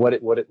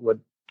what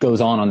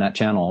goes on that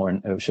channel,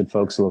 or should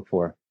folks look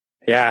for?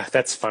 Yeah,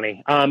 that's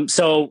funny.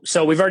 So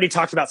we've already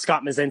talked about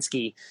Scott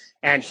Mazinski,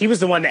 and he was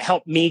the one that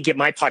helped me get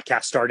my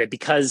podcast started,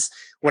 because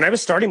when I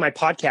was starting my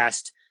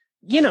podcast,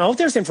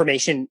 there's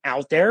information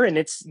out there and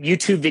it's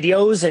YouTube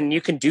videos and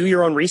you can do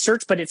your own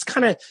research, but it's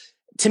kind of,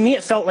 to me,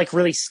 it felt like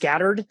really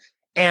scattered.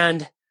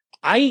 And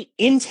I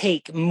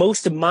intake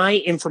most of my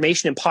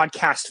information in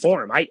podcast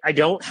form. I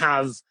don't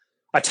have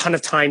a ton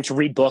of time to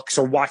read books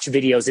or watch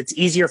videos. It's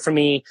easier for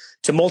me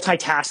to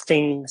multitask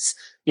things,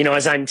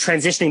 as I'm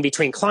transitioning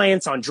between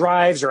clients on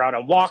drives or out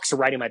on walks or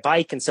riding my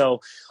bike. And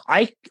so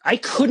I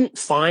couldn't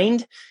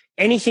find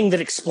anything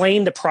that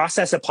explained the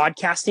process of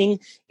podcasting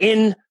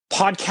in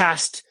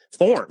podcast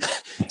form.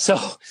 So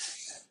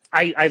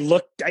I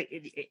looked,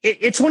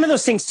 it's one of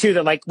those things too,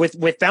 that like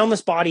with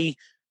Boundless Body,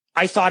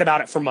 I thought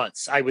about it for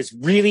months. I was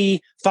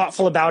really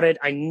thoughtful about it.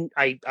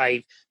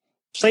 I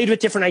played with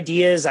different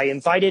ideas. I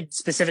invited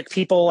specific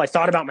people. I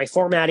thought about my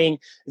formatting.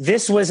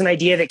 This was an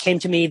idea that came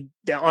to me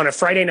on a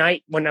Friday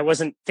night when I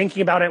wasn't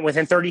thinking about it.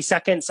 Within 30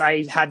 seconds,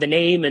 I had the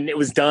name and it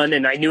was done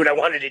and I knew what I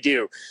wanted to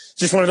do. It's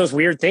just one of those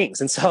weird things.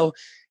 And so,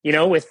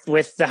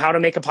 with the How to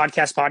Make a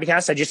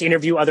podcast, I just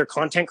interview other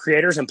content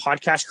creators and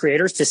podcast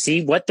creators to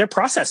see what their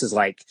process is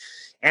like.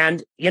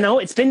 And,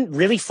 it's been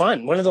really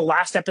fun. One of the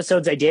last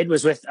episodes I did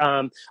was with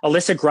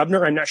Alyssa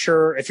Grubner. I'm not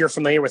sure if you're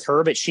familiar with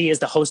her, but she is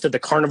the host of the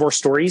Carnivore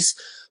Stories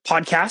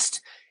podcast.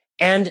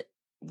 And,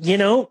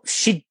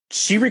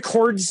 she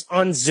records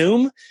on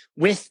Zoom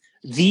with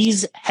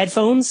these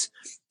headphones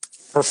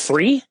for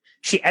free.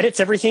 She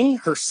edits everything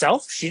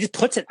herself. She just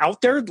puts it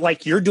out there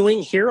like you're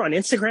doing here on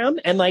Instagram.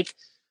 And like,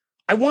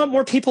 I want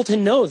more people to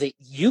know that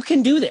you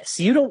can do this.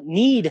 You don't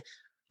need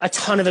a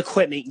ton of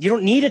equipment. You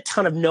don't need a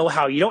ton of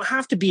know-how. You don't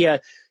have to be a,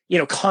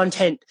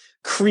 content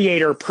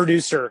creator,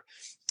 producer.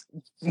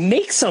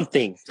 Make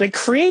something, like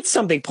create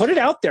something, put it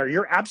out there.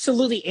 You're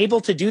absolutely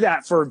able to do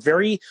that for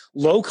very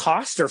low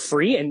cost or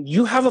free. And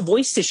you have a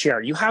voice to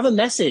share. You have a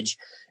message.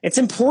 It's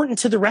important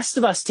to the rest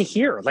of us to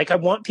hear. Like, I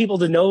want people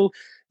to know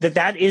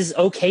that is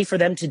okay for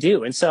them to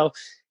do. And so,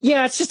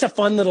 yeah, it's just a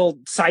fun little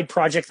side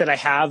project that I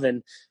have.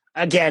 And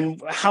again,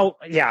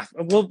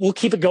 we'll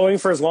keep it going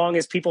for as long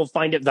as people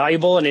find it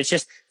valuable. And it's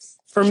just,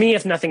 for me,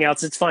 if nothing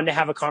else, it's fun to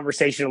have a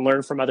conversation and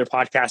learn from other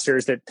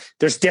podcasters that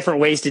there's different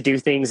ways to do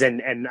things.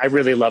 And I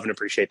really love and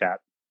appreciate that.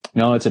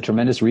 No, it's a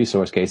tremendous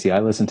resource, Casey. I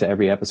listened to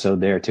every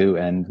episode there too.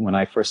 And when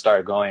I first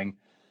started going,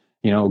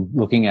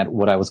 looking at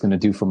what I was going to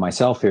do for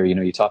myself here,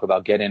 you talk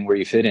about get in where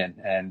you fit in.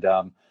 And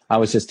I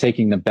was just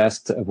taking the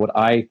best of what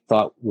I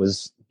thought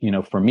was,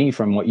 for me,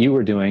 from what you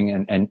were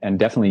doing and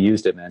definitely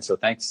used it, man. So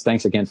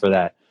thanks again for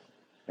that.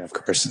 Of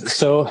course.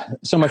 So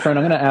my friend,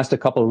 I'm going to ask a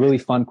couple of really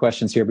fun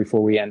questions here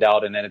before we end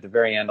out. And then at the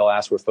very end, I'll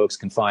ask where folks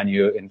can find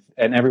you.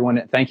 And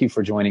everyone, thank you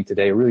for joining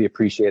today. I really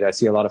appreciate it. I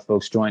see a lot of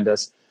folks joined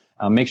us.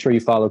 Make sure you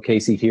follow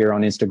Casey here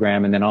on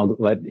Instagram, and then I'll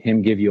let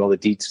him give you all the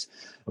deets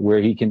where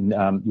you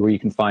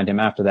can find him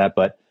after that.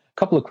 But a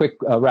couple of quick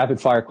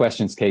rapid fire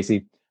questions,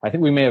 Casey. I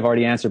think we may have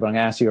already answered, but I'm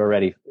going to ask you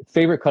already.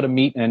 Favorite cut of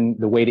meat and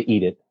the way to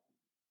eat it?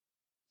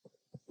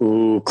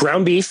 Ooh,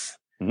 ground beef.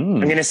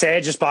 I'm going to say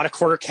I just bought a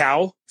quarter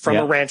cow from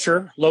a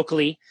rancher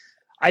locally.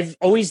 I've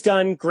always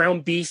done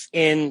ground beef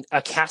in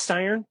a cast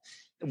iron,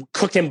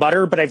 cooked in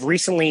butter, but I've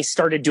recently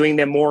started doing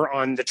them more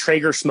on the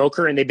Traeger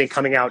smoker, and they've been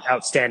coming out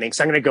outstanding.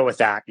 So I'm going to go with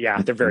that. Yeah,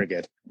 they're very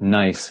good.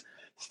 Nice.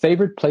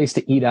 Favorite place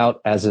to eat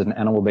out as an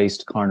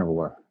animal-based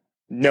carnivore?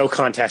 No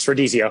contest.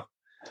 Rodizio.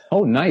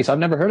 Oh, nice. I've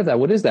never heard of that.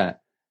 What is that?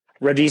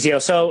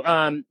 Rodizio. So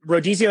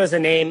Rodizio is a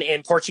name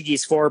in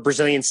Portuguese for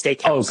Brazilian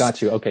steakhouse. Oh,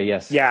 got you. Okay,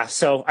 yes. Yeah.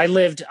 So I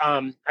lived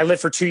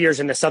for 2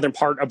 years in the southern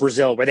part of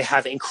Brazil, where they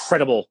have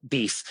incredible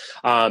beef.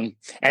 And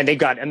they've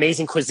got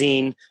amazing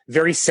cuisine,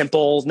 very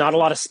simple, not a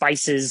lot of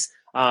spices.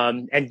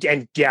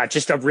 And yeah,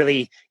 just a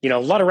really, a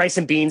lot of rice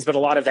and beans, but a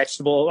lot of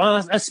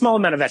a small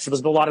amount of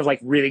vegetables, but a lot of like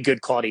really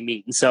good quality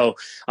meat. And so,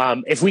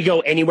 if we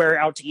go anywhere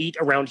out to eat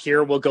around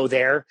here, we'll go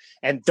there.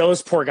 And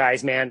those poor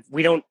guys, man,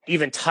 we don't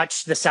even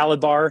touch the salad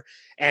bar.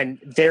 And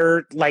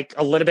they're like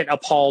a little bit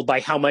appalled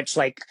by how much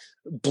like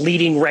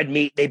bleeding red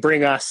meat they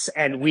bring us,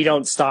 and we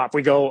don't stop.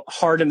 We go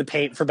hard in the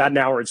paint for about an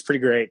hour. It's pretty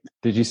great.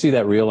 Did you see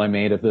that reel I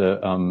made of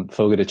the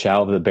Fogo de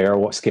Chao, of the bear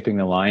skipping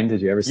the line?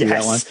 Did you ever see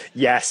that one?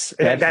 Yes,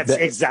 that's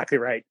exactly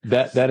right.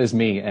 That is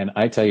me. And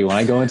I tell you, when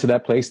I go into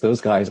that place,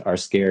 those guys are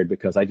scared,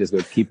 because I just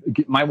go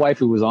my wife,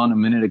 who was on a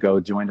minute ago,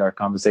 joined our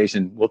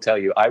conversation, will tell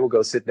you, I will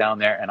go sit down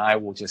there and I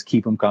will just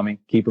keep them coming.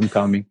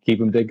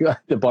 The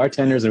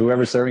bartenders and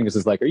whoever's serving us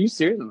is like, are you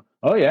serious?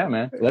 Oh yeah,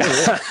 man.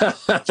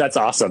 That's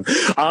awesome.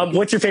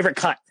 What's your favorite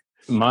cut?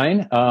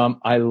 Mine,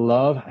 I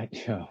love,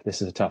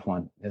 this is a tough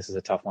one.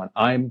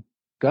 I'm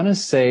going to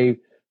say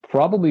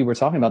probably we're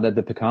talking about that,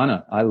 the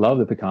Picana. I love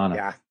the Picana.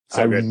 Yeah,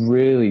 so good.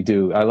 Really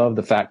do. I love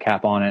the fat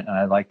cap on it. And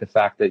I like the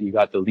fact that you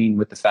got the lean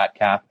with the fat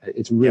cap.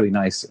 It's really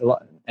nice.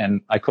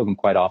 And I cook them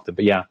quite often,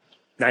 but yeah.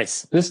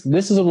 Nice. This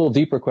is a little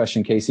deeper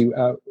question, Casey.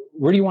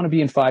 Where do you want to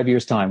be in 5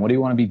 years' time? What do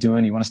you want to be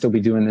doing? You want to still be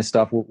doing this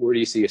stuff? Where do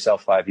you see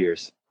yourself 5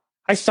 years?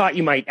 I thought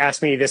you might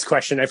ask me this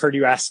question. I've heard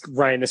you ask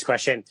Ryan this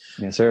question.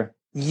 Yes, sir.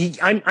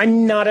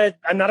 I'm not a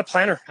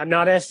planner. I'm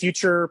not a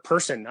future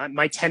person.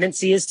 My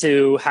tendency is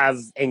to have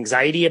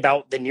anxiety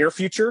about the near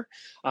future.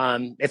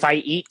 If I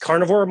eat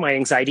carnivore, my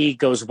anxiety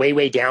goes way,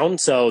 way down.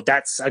 So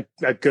that's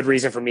a good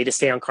reason for me to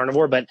stay on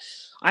carnivore. But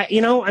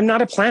I'm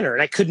not a planner,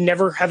 and I could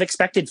never have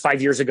expected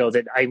 5 years ago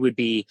that I would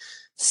be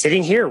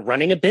sitting here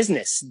running a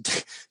business,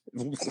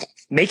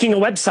 making a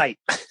website,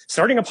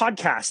 starting a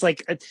podcast,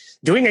 like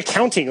doing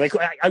accounting. Like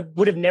I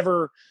would have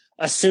never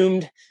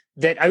assumed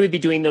that I would be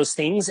doing those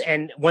things.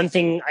 And one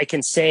thing I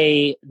can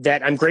say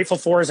that I'm grateful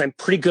for is I'm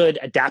pretty good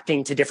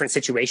adapting to different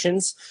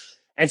situations.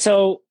 And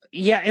so,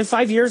 yeah, in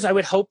 5 years, I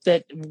would hope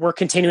that we're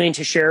continuing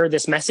to share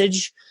this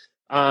message.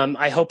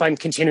 I hope I'm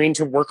continuing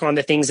to work on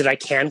the things that I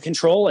can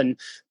control and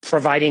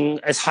providing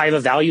as high of a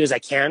value as I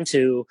can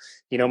to,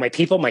 my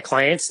people, my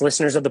clients,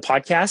 listeners of the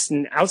podcast.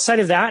 And outside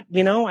of that,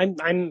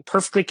 I'm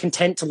perfectly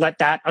content to let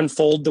that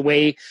unfold the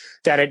way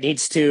that it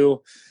needs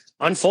to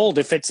unfold.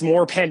 If it's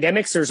more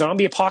pandemics or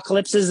zombie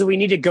apocalypses that we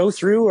need to go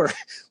through or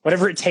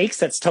whatever it takes,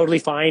 that's totally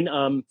fine.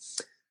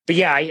 But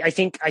yeah, I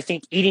think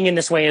eating in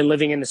this way and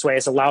living in this way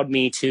has allowed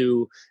me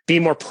to be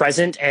more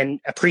present and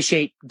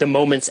appreciate the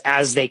moments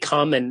as they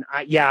come. And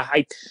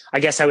I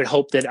guess I would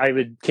hope that I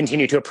would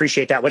continue to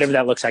appreciate that, whatever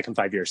that looks like in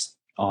 5 years.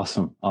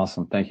 Awesome.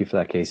 Thank you for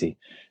that, Casey.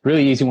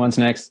 Really easy ones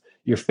next.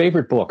 Your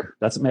favorite book?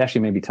 That's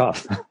actually maybe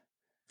tough.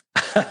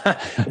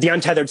 The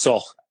Untethered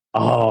Soul.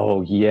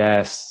 Oh,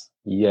 yes.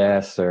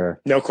 Yes,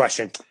 sir. No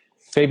question.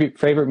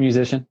 Favorite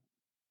musician?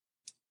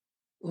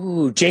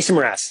 Ooh, Jason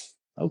Mraz.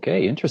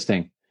 Okay,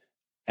 interesting.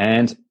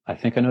 And I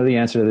think I know the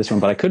answer to this one,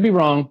 but I could be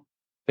wrong.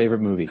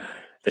 Favorite movie?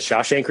 The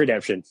Shawshank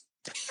Redemption.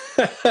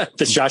 The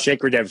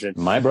Shawshank Redemption.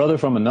 My brother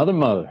from another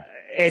mother.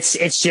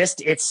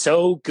 It's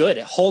so good.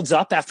 It holds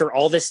up after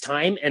all this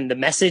time, and the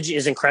message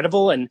is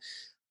incredible. And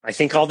I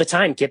think all the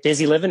time, get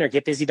busy living or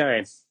get busy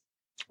dying.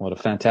 What a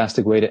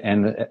fantastic way to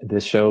end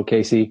this show,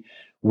 Casey.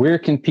 Where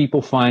can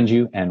people find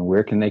you, and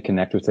where can they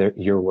connect with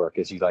your work,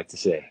 as you like to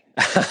say?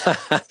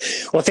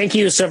 Well, thank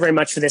you so very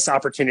much for this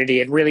opportunity.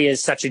 It really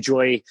is such a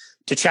joy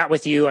to chat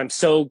with you. I'm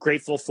so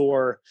grateful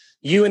for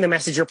you and the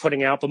message you're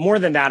putting out. But more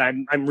than that,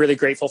 I'm really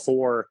grateful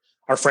for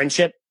our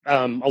friendship.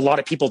 A lot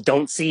of people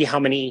don't see how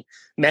many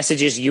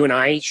messages you and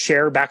I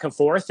share back and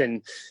forth,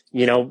 and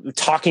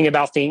talking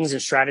about things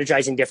and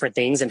strategizing different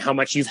things, and how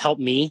much you've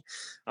helped me.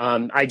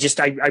 I'm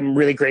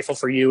really grateful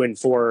for you and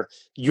for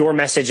your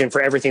message and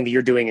for everything that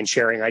you're doing and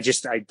sharing. I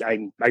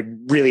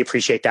really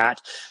appreciate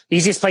that. The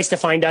easiest place to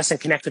find us and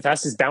connect with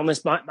us is my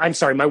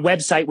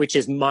website, which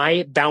is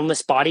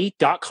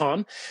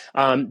myboundlessbody.com.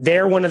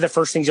 There, one of the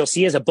first things you'll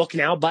see is a book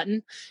now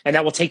button, and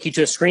that will take you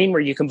to a screen where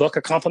you can book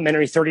a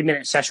complimentary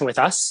 30-minute session with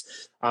us.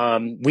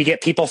 We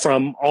get people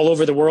from all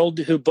over the world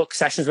who book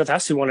sessions with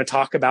us who want to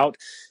talk about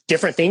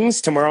different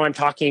things. Tomorrow, I'm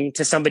talking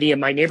to somebody in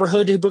my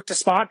neighborhood who booked a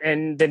spot.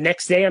 And the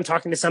next day, I'm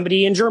talking to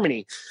somebody in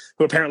Germany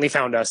who apparently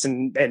found us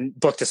and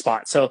booked a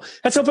spot. So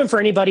that's open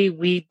for anybody.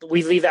 We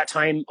leave that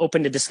time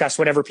open to discuss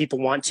whatever people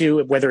want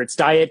to, whether it's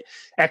diet,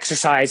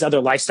 exercise, other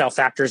lifestyle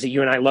factors that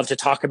you and I love to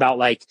talk about,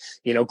 like,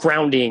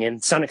 grounding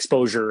and sun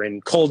exposure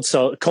and cold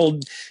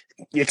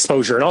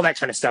exposure and all that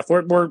kind of stuff.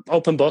 We're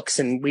open books,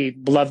 and we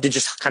love to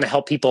just kind of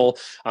help people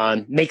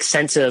make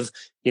sense of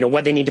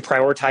what they need to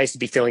prioritize to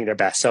be feeling their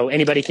best. So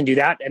anybody can do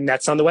that, and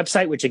that's on the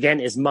website, which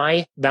again is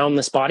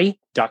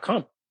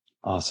myboundlessbody.com.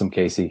 Awesome,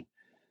 Casey,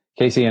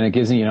 and it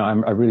gives me,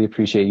 I really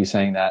appreciate you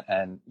saying that,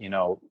 and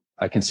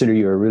I consider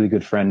you a really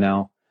good friend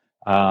now.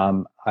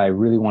 I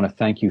really want to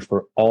thank you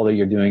for all that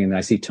you're doing, and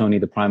I see Tony,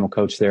 the Primal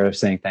Coach, there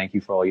saying thank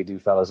you for all you do,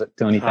 fellas.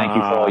 Tony, thank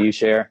you for all you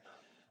share.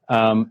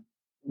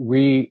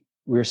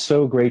 We're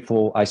so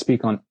grateful. I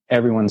speak on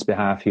everyone's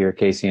behalf here,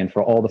 Casey, and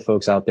for all the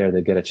folks out there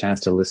that get a chance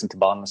to listen to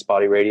Boundless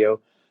Body Radio.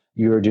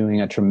 You are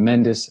doing a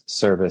tremendous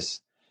service,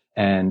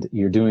 and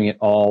you're doing it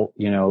all,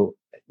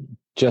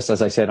 just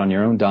as I said, on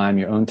your own dime,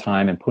 your own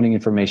time, and putting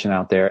information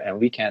out there. And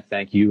we can't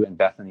thank you and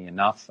Bethany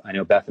enough. I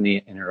know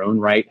Bethany in her own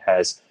right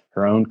has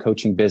her own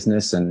coaching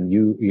business, and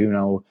you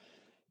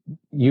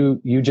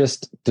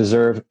just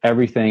deserve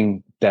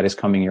everything that is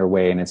coming your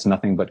way. And it's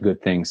nothing but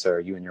good things, sir,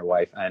 you and your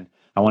wife. And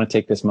I want to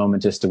take this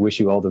moment just to wish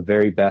you all the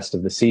very best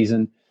of the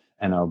season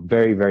and a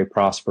very, very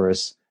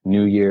prosperous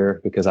new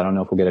year, because I don't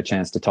know if we'll get a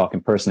chance to talk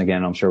in person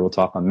again. I'm sure we'll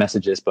talk on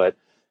messages, but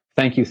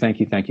thank you,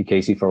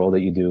 Casey, for all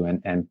that you do.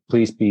 And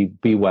please be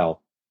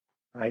well.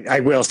 I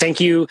will. Thank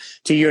you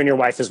to you and your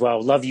wife as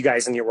well. Love you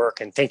guys and your work.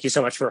 And thank you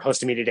so much for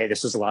hosting me today.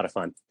 This was a lot of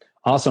fun.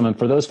 Awesome. And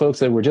for those folks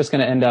that we're just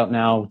going to end out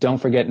now, don't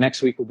forget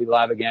next week we'll be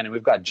live again. And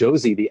we've got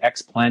Josie, the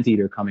ex-plant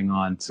eater, coming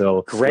on.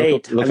 So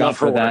great. Look out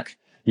for that.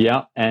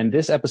 Yeah. And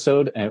this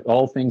episode,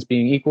 all things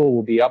being equal,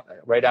 will be up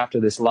right after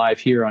this live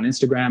here on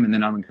Instagram. And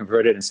then I'm going to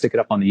convert it and stick it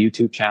up on the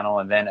YouTube channel.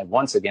 And then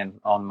once again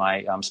on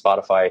my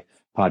Spotify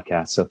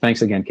podcast. So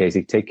thanks again,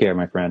 Casey. Take care,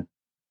 my friend.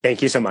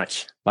 Thank you so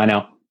much. Bye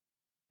now.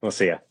 We'll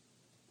see you.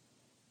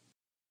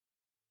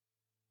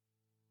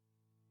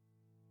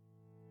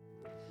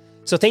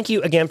 So thank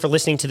you again for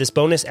listening to this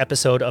bonus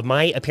episode of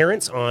my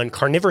appearance on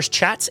Carnivorous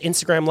Chats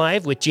Instagram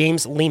Live with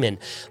James Lehman.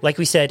 Like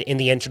we said in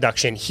the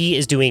introduction, he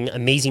is doing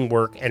amazing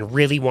work and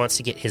really wants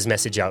to get his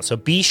message out. So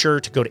be sure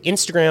to go to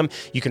Instagram.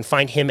 You can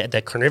find him at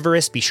The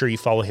Carnivorous. Be sure you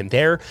follow him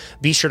there.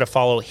 Be sure to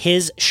follow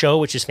his show,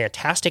 which is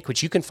fantastic,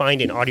 which you can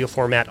find in audio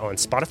format on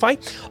Spotify,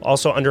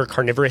 also under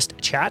Carnivorous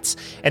Chats.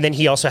 And then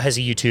he also has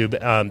a YouTube,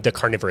 The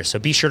Carnivorous. So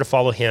be sure to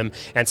follow him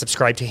and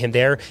subscribe to him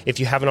there. If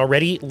you haven't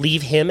already,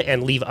 leave him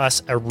and leave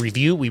us a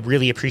review. We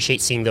really appreciate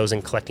seeing those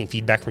and collecting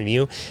feedback from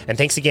you. And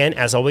thanks again,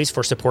 as always,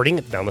 for supporting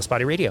Boundless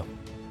Body Radio.